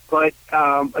whatever. But,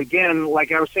 again,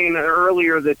 like I was saying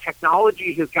earlier, the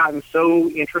technology has gotten so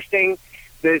interesting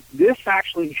that this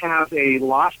actually has a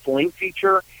lost link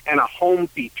feature and a home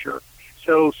feature.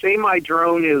 So say my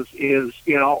drone is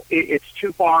it's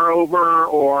too far over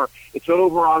or it's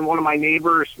over on one of my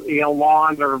neighbor's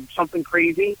lawn or something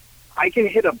crazy, I can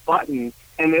hit a button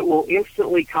and it will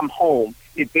instantly come home.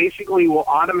 It basically will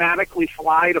automatically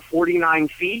fly to 49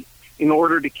 feet in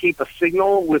order to keep a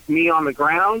signal with me on the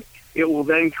ground. It will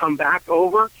then come back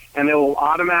over and it will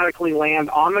automatically land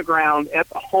on the ground at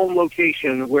the home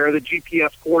location where the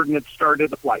GPS coordinates started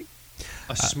the flight.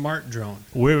 A smart drone.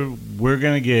 We're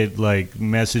gonna get like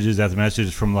messages after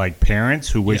messages from like parents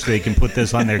who wish they can put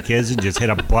this on their kids and just hit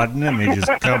a button and they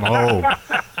just come home,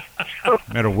 no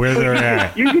matter where they're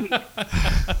at.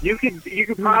 You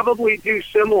could probably do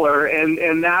similar,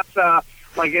 and that's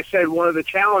like I said, one of the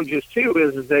challenges too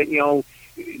is that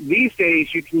these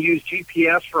days you can use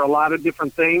GPS for a lot of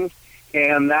different things,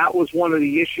 and that was one of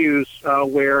the issues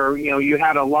where you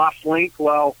had a lost link.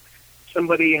 Well,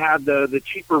 somebody had the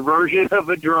cheaper version of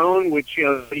a drone, which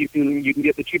you can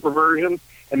get the cheaper version,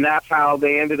 and that's how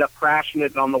they ended up crashing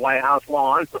it on the White House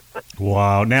lawn.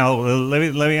 Wow. Now, let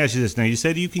me ask you this. Now, you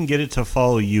said you can get it to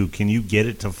follow you. Can you get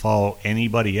it to follow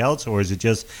anybody else, or is it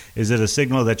a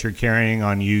signal that you're carrying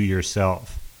on you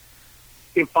yourself?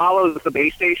 It follows the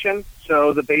base station,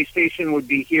 so the base station would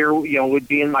be here, would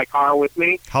be in my car with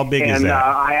me. How big is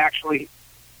that?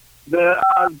 The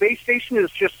base station is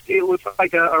it looks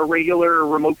like a regular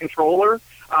remote controller.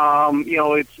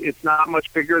 It's not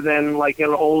much bigger than like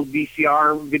an old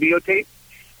VCR videotape.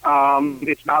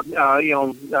 It's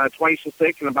about twice as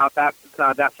thick and about that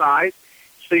size,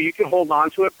 so you can hold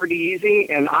on to it pretty easy.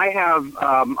 And I have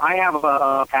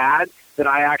a pad that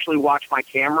I actually watch my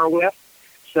camera with,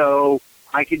 so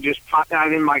I could just pop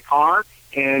that in my car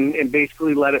and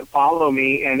basically let it follow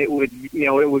me, and it would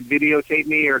videotape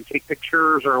me or take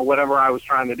pictures or whatever I was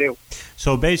trying to do.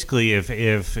 So basically,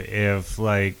 if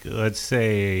like, let's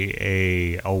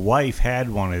say a wife had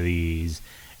one of these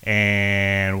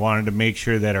and wanted to make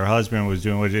sure that her husband was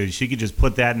doing what she could just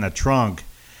put that in the trunk,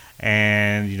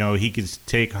 and he could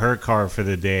take her car for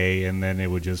the day, and then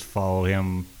it would just follow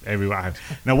him everywhere.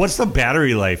 Now, what's the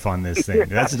battery life on this thing?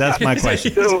 That's my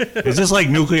question. Is this like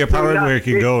nuclear powered where it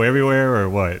can go everywhere, or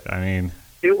what? I mean,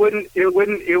 it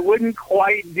wouldn't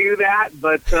quite do that,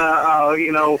 but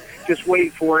just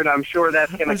wait for it. I'm sure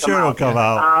that's going to come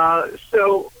out. I'm sure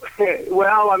it'll come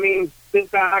out. Think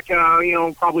back,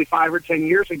 probably 5 or 10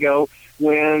 years ago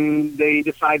when they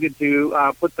decided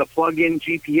to put the plug-in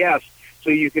GPS. So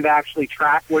you could actually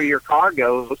track where your car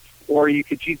goes, or you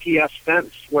could GPS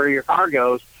fence where your car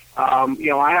goes. I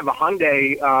have a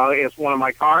Hyundai as one of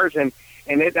my cars, and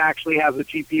it actually has a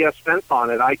GPS fence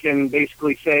on it. I can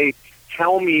basically say,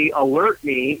 alert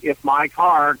me if my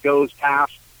car goes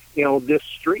past, this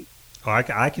street. Oh,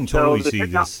 I can totally see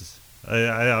this.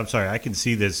 I'm sorry, I can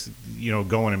see this,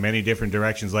 going in many different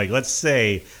directions. Like, let's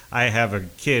say I have a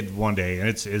kid one day, and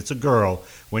it's a girl.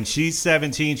 When she's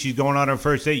 17, she's going on her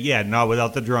first date. Yeah, not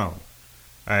without the drone.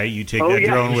 All right, you take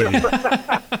drone with you.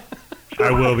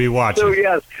 I will be watching. So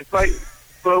yes, but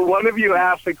one of you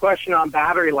asked a question on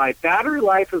battery life. Battery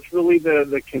life is really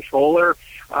the controller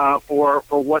for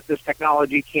what this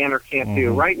technology can or can't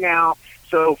do right now.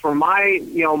 So for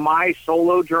my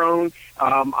solo drone,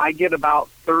 I get about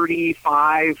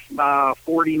 35,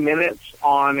 40 minutes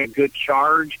on a good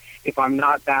charge if I'm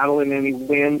not battling any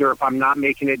wind or if I'm not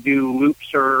making it do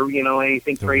loops or,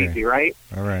 anything crazy, right?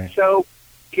 All right. So,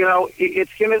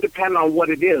 it's going to depend on what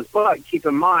it is. But keep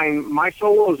in mind, my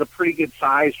Solo is a pretty good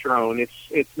size drone.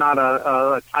 It's not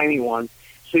a tiny one.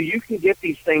 So you can get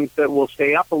these things that will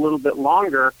stay up a little bit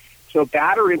longer. So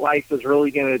battery life is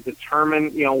really going to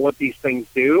determine, what these things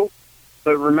do.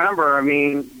 But remember,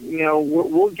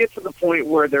 we'll get to the point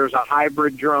where there's a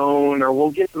hybrid drone, or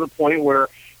we'll get to the point where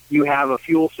you have a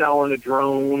fuel cell in a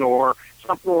drone or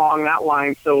something along that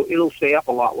line. So it'll stay up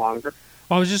a lot longer.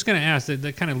 Well, I was just going to ask,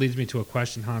 that kind of leads me to a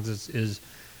question, Hans, is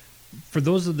for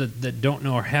those that don't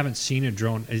know or haven't seen a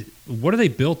drone, what are they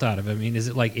built out of? Is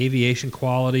it like aviation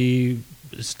quality,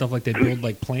 stuff like they build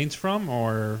like planes from,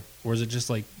 or is it just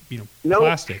like,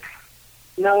 plastic?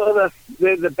 No,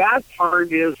 the bad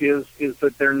part is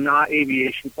that they're not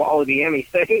aviation quality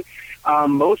anything.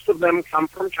 Most of them come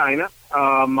from China.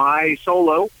 My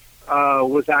Solo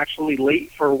was actually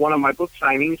late for one of my book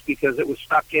signings because it was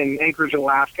stuck in Anchorage,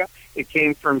 Alaska. It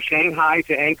came from Shanghai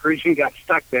to Anchorage and got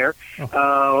stuck there.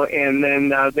 And then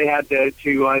they had to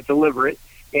deliver it.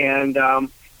 And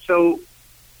so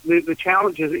the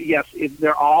challenge is, yes,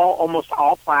 they're almost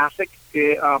all plastic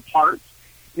parts.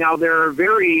 Now, they're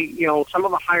very, some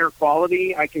of the higher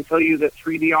quality. I can tell you that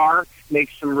 3DR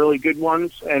makes some really good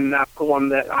ones, and that's the one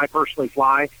that I personally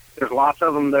fly. There's lots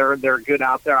of them. They're good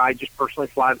out there. I just personally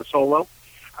fly the Solo.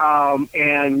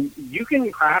 And you can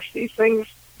crash these things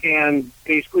and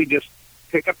basically just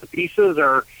pick up the pieces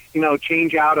or,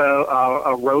 change out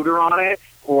a rotor on it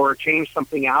or change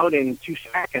something out in 2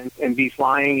 seconds and be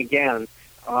flying again.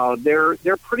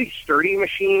 They're pretty sturdy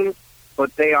machines,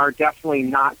 but they are definitely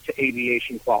not to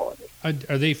aviation quality. Are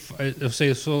they?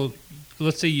 So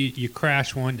let's say you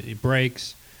crash one, it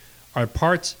breaks. Are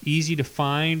parts easy to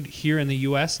find here in the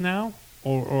U.S. now,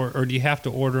 or do you have to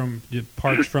order them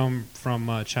parts from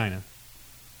China,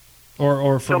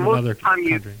 or from another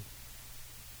country?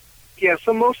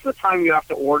 So most of the time you have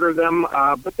to order them,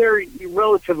 but they're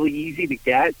relatively easy to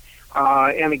get.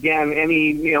 And again,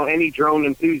 any drone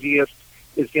enthusiast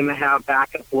is going to have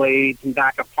backup blades and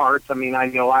backup parts. I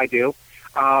know I do.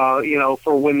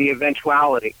 for when the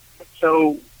eventuality.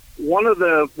 So one of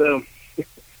the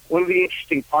one of the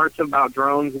interesting parts about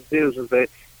drones is that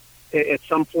at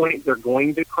some point they're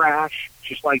going to crash,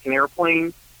 just like an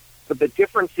airplane. But the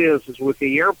difference is with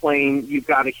the airplane, you've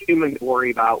got a human to worry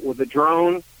about. With a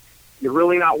drone, you're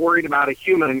really not worried about a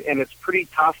human, and it's pretty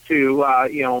tough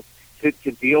to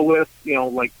deal with,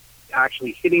 like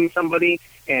actually hitting somebody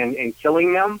and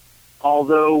killing them.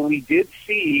 Although we did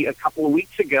see a couple of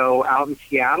weeks ago out in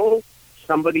Seattle,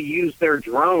 somebody used their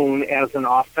drone as an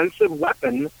offensive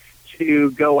weapon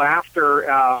to go after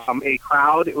a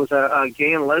crowd. It was a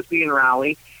gay and lesbian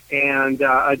rally, and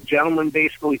a gentleman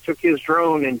basically took his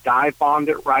drone and dive bombed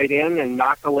it right in and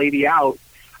knocked the lady out.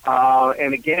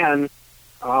 And again,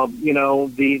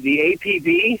 the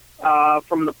APD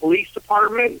from the police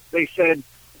department, they said,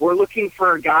 we're looking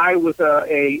for a guy with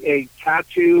a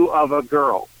tattoo of a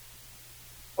girl.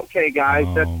 Okay, guys,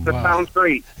 that sounds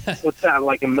great. What's that,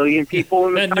 like 1 million people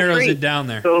in the country? That narrows it down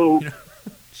there. So,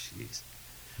 jeez.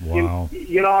 Wow.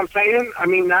 You know what I'm saying? I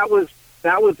mean, that was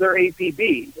their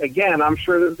APB. Again, I'm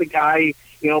sure that the guy,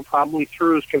 probably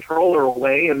threw his controller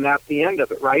away, and that's the end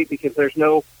of it, right? Because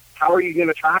how are you going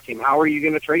to track him? How are you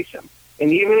going to trace him?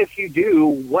 And even if you do,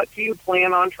 what do you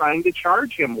plan on trying to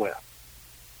charge him with?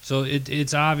 So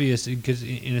it's obvious, because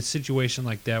in a situation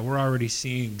like that, we're already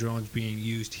seeing drones being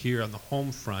used here on the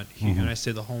home front. Here, and I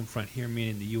say the home front here,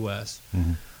 meaning the U.S.,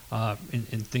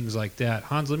 and things like that.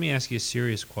 Hans, let me ask you a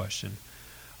serious question.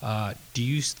 Do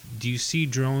you see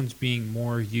drones being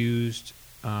more used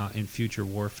in future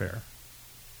warfare?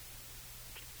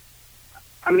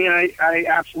 I mean, I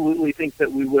absolutely think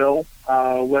that we will,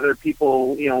 whether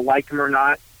people like them or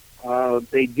not.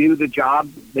 They do the job.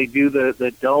 They do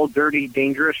the dull, dirty,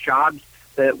 dangerous jobs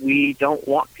that we don't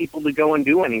want people to go and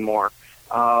do anymore.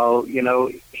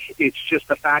 It's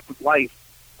just a fact of life.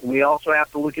 We also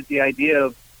have to look at the idea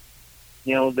of,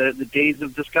 the days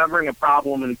of discovering a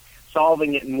problem and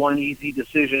solving it in one easy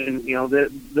decision.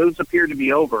 Those appear to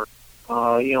be over.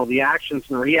 The actions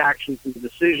and reactions and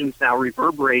decisions now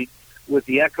reverberate with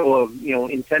the echo of,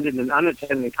 intended and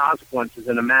unintended consequences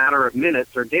in a matter of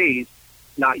minutes or days,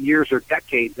 not years or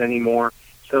decades anymore.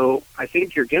 So I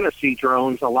think you're going to see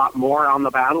drones a lot more on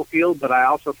the battlefield, but I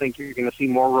also think you're going to see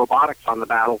more robotics on the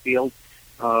battlefield.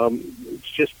 It's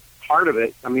just part of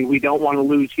it. I mean, we don't want to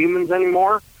lose humans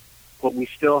anymore, but we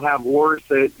still have wars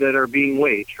that are being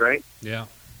waged, right? Yeah.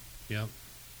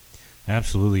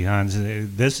 Absolutely, Hans.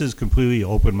 This has completely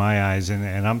opened my eyes,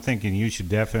 and I'm thinking you should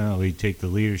definitely take the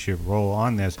leadership role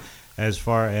on this. As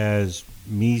far as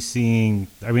me seeing,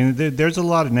 I mean, there's a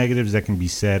lot of negatives that can be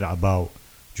said about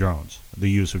drones, the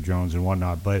use of drones and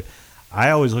whatnot, but I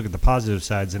always look at the positive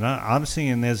sides, and I'm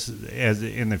seeing this as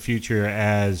in the future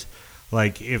as,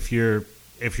 like, if your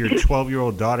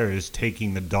 12-year-old daughter is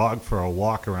taking the dog for a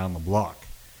walk around the block,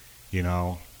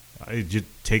 just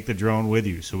take the drone with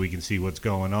you so we can see what's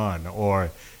going on.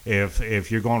 Or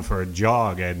if you're going for a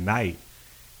jog at night,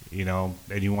 and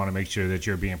you want to make sure that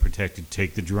you're being protected,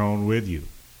 take the drone with you.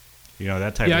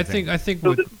 That type of thing. I think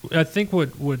what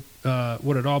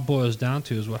it all boils down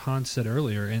to is what Hans said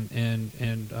earlier,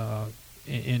 and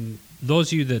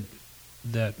those of you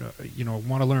that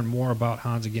want to learn more about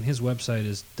Hans, again, his website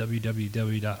is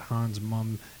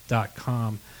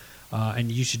www.hansmumm.com,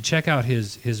 and you should check out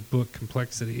his book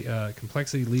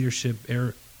Complexity Leadership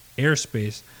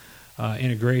Airspace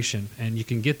Integration, and you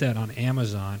can get that on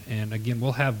Amazon. And again,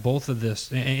 we'll have both of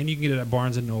this, and you can get it at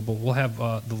Barnes & Noble. We'll have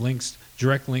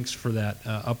direct links for that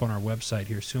up on our website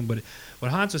here soon. But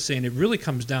what Hans was saying, it really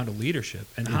comes down to leadership.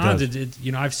 And Hans,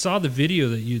 I saw the video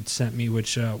that you'd sent me,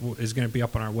 which is going to be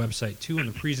up on our website too, and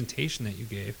the presentation that you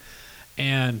gave.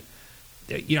 And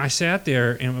I sat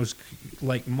there and it was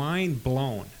like mind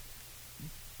blown.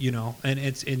 And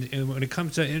when it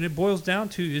comes to, and it boils down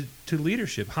to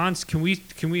leadership. Hans, can we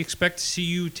expect to see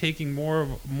you taking more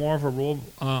of a role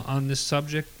on this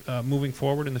subject moving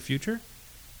forward in the future?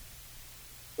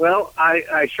 Well,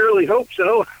 I surely hope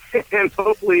so, and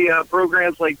hopefully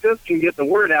programs like this can get the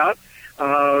word out.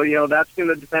 That's going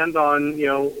to depend on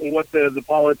what the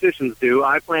politicians do.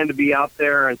 I plan to be out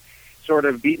there and sort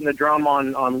of beating the drum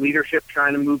on leadership,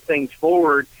 trying to move things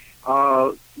forward.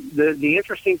 The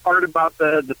interesting part about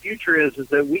the future is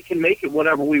that we can make it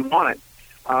whatever we want it.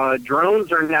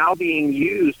 Drones are now being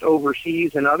used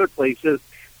overseas and other places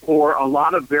for a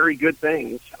lot of very good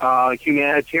things,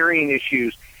 humanitarian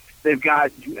issues. They've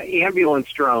got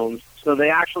ambulance drones, so they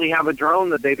actually have a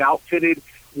drone that they've outfitted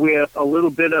with a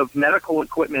little bit of medical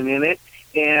equipment in it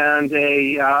and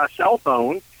a cell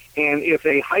phone. And if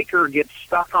a hiker gets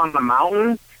stuck on the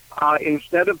mountain,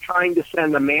 instead of trying to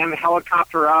send a manned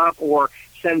helicopter up or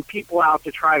send people out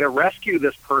to try to rescue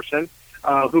this person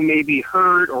who may be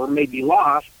hurt or may be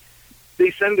lost,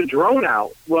 they send a drone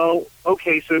out. Well,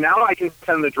 okay, so now I can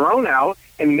send the drone out,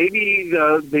 and maybe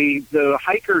the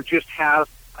hiker just has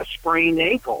a sprained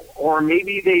ankle, or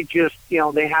maybe they just,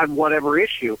 they had whatever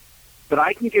issue. But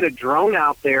I can get a drone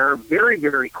out there very,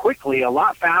 very quickly, a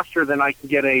lot faster than I can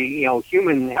get a,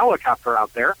 human helicopter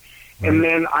out there. Right. And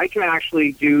then I can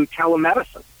actually do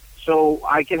telemedicine. So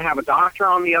I can have a doctor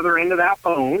on the other end of that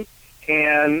phone,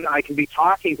 and I can be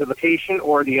talking to the patient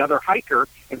or the other hiker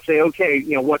and say, okay,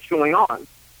 what's going on?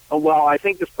 Oh, well, I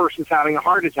think this person's having a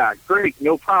heart attack. Great,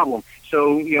 no problem.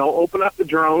 So, open up the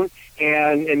drone,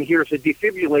 and here's a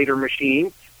defibrillator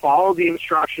machine. Follow the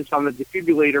instructions on the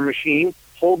defibrillator machine.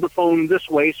 Hold the phone this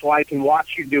way so I can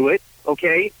watch you do it.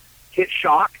 Okay? Hit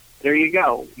shock. There you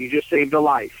go. You just saved a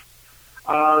life.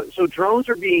 So drones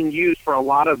are being used for a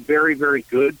lot of very, very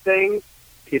good things.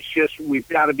 It's just we've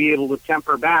got to be able to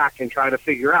temper back and try to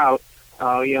figure out,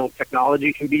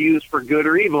 technology can be used for good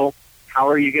or evil. How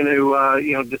are you going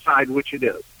to, decide which it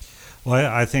is?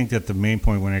 Well, I think that the main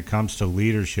point when it comes to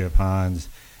leadership, Hans,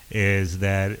 is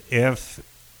that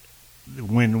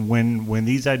when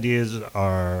these ideas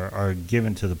are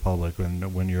given to the public,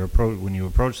 when you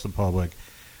approach the public,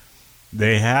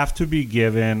 they have to be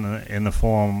given in the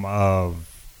form of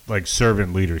like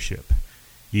servant leadership.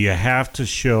 You have to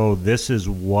show this is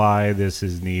why this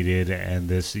is needed, and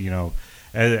this,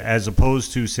 as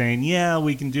opposed to saying, yeah,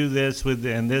 we can do this with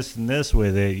and this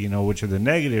with it, which are the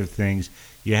negative things.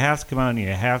 You have to come out and you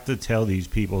have to tell these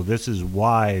people this is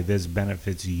why this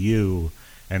benefits you,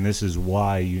 and this is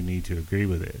why you need to agree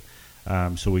with it,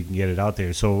 so we can get it out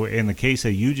there. So in the case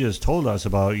that you just told us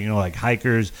about, like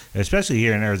hikers, especially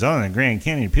here in Arizona, in the Grand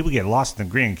Canyon, people get lost in the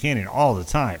Grand Canyon all the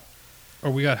time. Or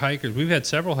we got hikers. We've had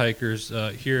several hikers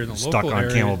here in the stuck local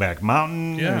area. Stuck on Camelback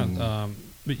Mountain. Yeah,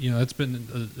 but it's been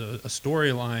a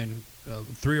storyline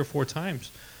 3 or 4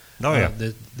 times. Oh yeah,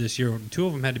 this year 2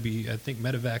 of them had to be, I think,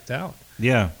 medevaced out.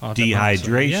 Yeah,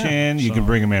 dehydration. You can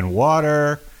bring them in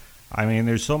water. I mean,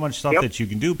 there's so much stuff that you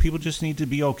can do. People just need to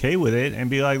be okay with it and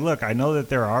be like, look, I know that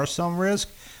there are some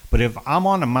risks, but if I'm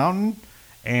on a mountain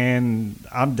and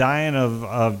I'm dying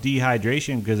of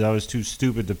dehydration because I was too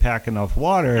stupid to pack enough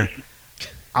water,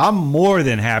 I'm more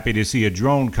than happy to see a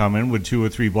drone come in with 2 or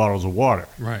 3 bottles of water.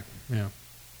 Right, yeah.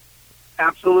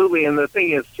 Absolutely, and the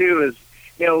thing is, too, is,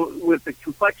 with the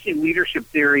complexity leadership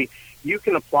theory, you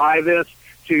can apply this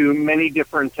to many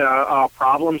different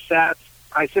problem sets.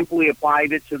 I simply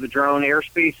applied it to the drone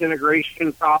airspace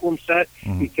integration problem set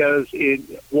because,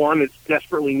 it's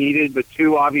desperately needed, but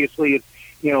 2, obviously,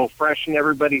 it's, fresh in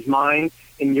everybody's mind,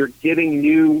 and you're getting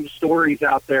new stories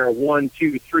out there, 1,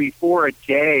 2, 3, 4 a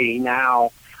day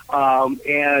now,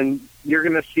 and you're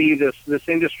going to see this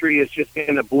industry is just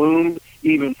going to bloom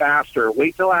even faster.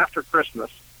 Wait till after Christmas.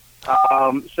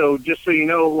 So just so you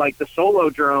know, like the solo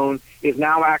drone is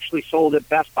now actually sold at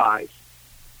Best Buys.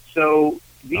 So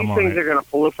these things are going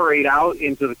to proliferate out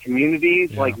into the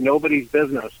communities like nobody's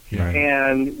business. Right.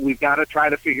 And we've got to try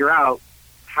to figure out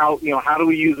how do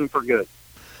we use them for good.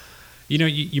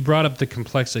 You brought up the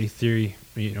complexity theory,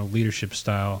 leadership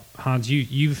style. Hans,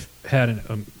 you've had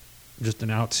just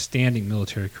an outstanding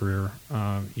military career.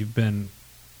 You've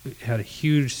had a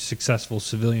huge successful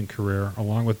civilian career,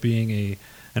 along with being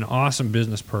an awesome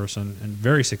business person and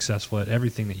very successful at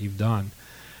everything that you've done.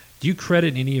 Do you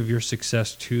credit any of your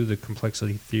success to the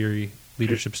complexity theory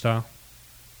leadership style?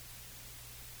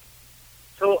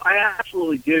 So I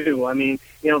absolutely do. I mean,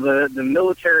 the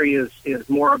military is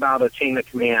more about a chain of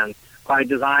command. By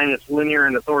design, it's linear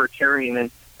and authoritarian,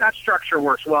 and that structure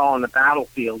works well on the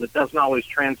battlefield. It doesn't always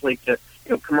translate to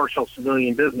commercial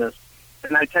civilian business.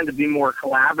 And I tend to be more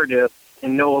collaborative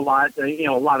and know a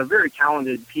lot of very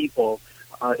talented people.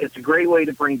 It's a great way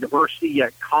to bring diversity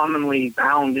yet commonly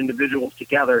bound individuals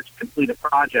together to complete a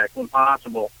project when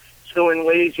possible. So in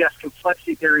ways, yes,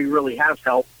 complexity theory really has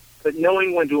helped, but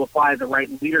knowing when to apply the right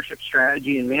leadership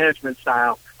strategy and management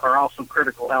style are also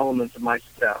critical elements of my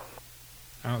success.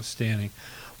 Outstanding.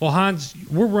 Well, Hans,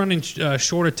 we're running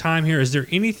short of time here. Is there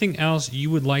anything else you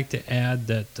would like to add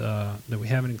that we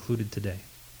haven't included today?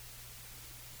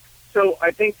 So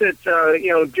I think that,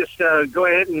 just go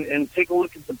ahead and take a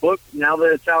look at the book now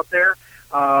that it's out there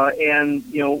and,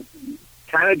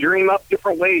 kind of dream up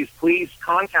different ways. Please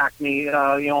contact me,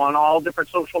 on all different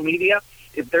social media.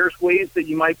 If there's ways that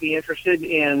you might be interested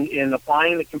in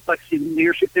applying the complexity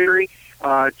leadership theory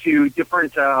to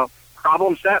different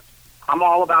problem sets, I'm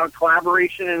all about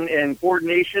collaboration and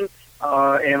coordination,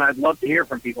 and I'd love to hear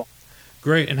from people.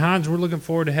 Great. And Hans, we're looking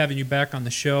forward to having you back on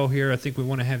the show here. I think we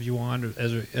want to have you on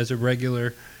as a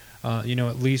regular, at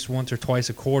least once or twice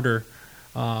a quarter.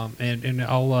 And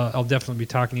I'll definitely be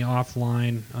talking to you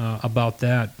offline about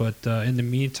that. But in the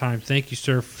meantime, thank you,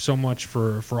 sir, so much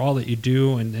for all that you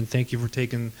do, and thank you for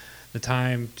taking the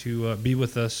time to be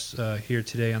with us here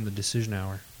today on the Decision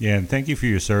Hour. Yeah, and thank you for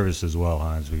your service as well,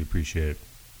 Hans. We appreciate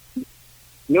it.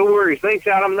 No worries. Thanks,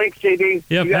 Adam. Thanks, JD.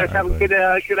 Yep. You guys have a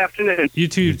good afternoon. You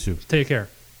too. You too. Take care.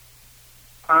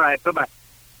 All right. Bye-bye.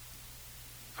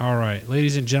 All right,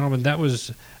 ladies and gentlemen, that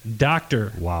was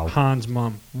Dr. Wow. Hans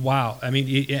Mumm. Wow. I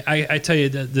mean, I tell you,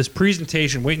 this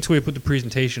presentation, wait until we put the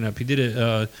presentation up. He did it,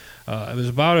 it was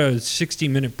about a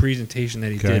 60-minute presentation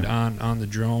that he did on the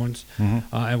drones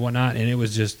and whatnot, and it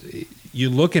was just, you're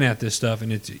looking at this stuff,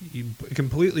 and it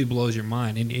completely blows your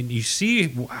mind. And you see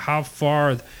how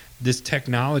far this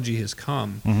technology has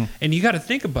come. And you got to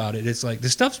think about it. It's like the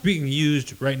stuff's being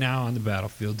used right now on the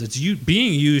battlefield. It's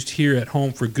being used here at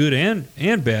home for good and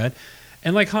bad.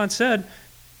 And like Hans said,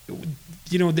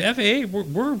 the FAA,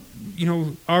 we're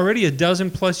already a dozen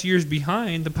plus years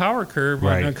behind the power curve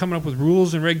on coming up with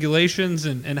rules and regulations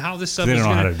and how this stuff They is don't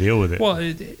know how to deal with it. Well,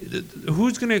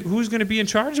 who's gonna be in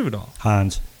charge of it all?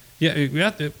 Hans. Yeah,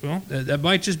 that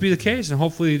might just be the case, and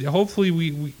hopefully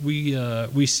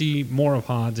we see more of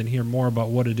Hans and hear more about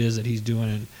what it is that he's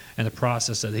doing and the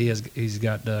process that he's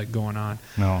got going on.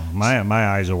 No, my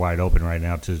eyes are wide open right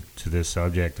now to this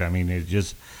subject. I mean, it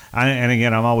just, and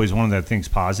again, I'm always one that thinks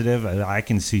positive. I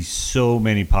can see so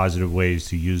many positive ways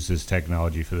to use this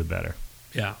technology for the better.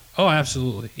 Yeah. Oh,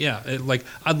 absolutely. Yeah.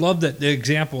 I love the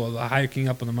example of hiking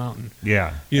up on the mountain.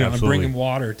 Yeah. And bringing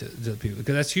water to people,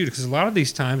 because that's huge. Because a lot of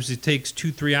these times it takes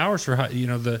 2-3 hours for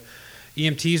the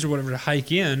EMTs or whatever to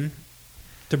hike in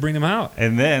to bring them out.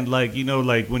 And then like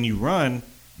when you run,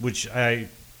 which I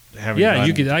haven't. Yeah,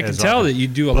 I can tell that you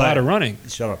do a lot of running.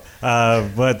 Shut up.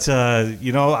 But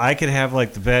I could have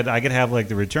like the bed. I could have like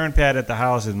the return pad at the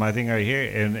house and my thing right here,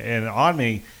 and on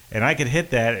me. And I could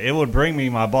hit that. It would bring me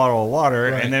my bottle of water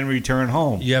and then return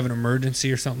home. You have an emergency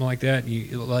or something like that.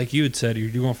 Like you had said,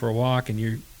 you're going for a walk and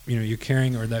you're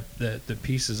carrying or the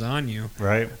piece is on you.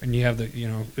 Right. And you have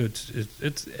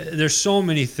it's there's so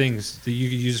many things that you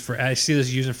could use for. I see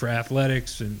this using for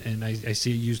athletics and I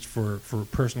see it used for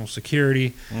personal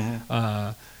security.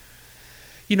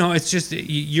 It's just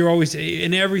you're always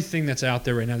in everything that's out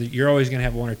there right now. You're always going to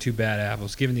have one or two bad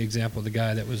apples. Given the example of the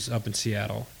guy that was up in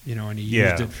Seattle, and he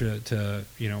used it to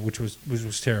which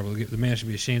was terrible. The man should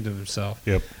be ashamed of himself.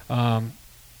 Yep.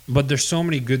 But there's so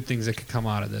many good things that could come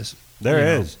out of this.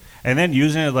 There is, and then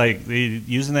using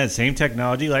that same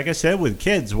technology, like I said, with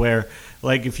kids, where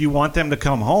like if you want them to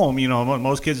come home,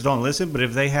 most kids don't listen, but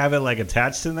if they have it like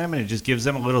attached to them and it just gives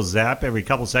them a little zap every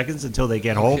couple seconds until they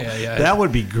get home, that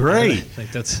would be great. I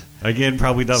think that's again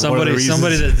probably not one of the reasons.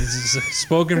 Somebody that's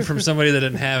spoken from somebody that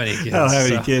didn't have any kids. I don't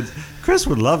have any kids. Chris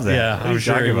would love that. Yeah, I'm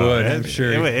sure he would. I'm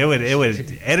sure it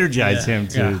would energize him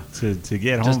to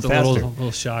get home just faster. Just a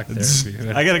little shock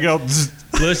there. I gotta go.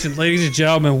 Listen, ladies and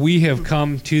gentlemen, we have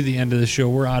come to the end of the show.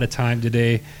 We're out of time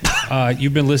today.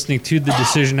 You've been listening to The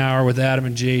Decision Hour with Adam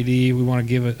and JD. We want to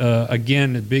give,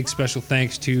 again, a big special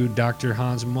thanks to Dr.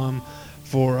 Hans Mumm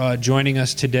for joining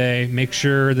us today. Make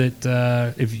sure that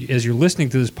as you're listening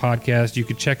to this podcast, you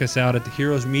can check us out at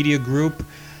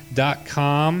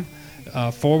theheroesmediagroup.com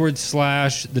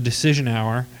 /The Decision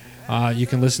Hour. You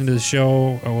can listen to the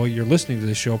show, you're listening to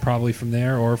the show probably from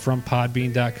there or from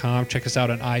podbean.com. Check us out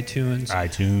on iTunes.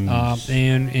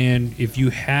 And if you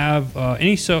have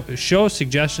any show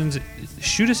suggestions,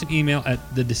 shoot us an email at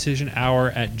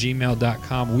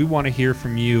thedecisionhour@gmail.com. We want to hear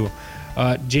from you.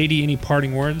 JD, any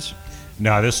parting words?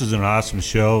 No, this is an awesome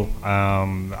show.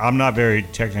 I'm not very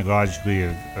technologically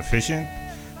efficient,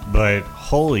 but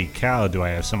holy cow, do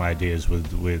I have some ideas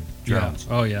with drones.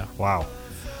 Yeah. Oh, yeah. Wow.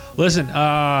 Listen,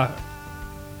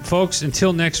 folks,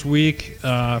 until next week,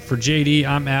 for JD,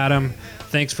 I'm Adam.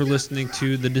 Thanks for listening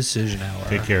to The Decision Hour.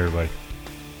 Take care, everybody.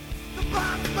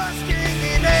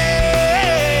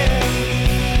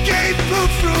 Gave food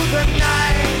through the night.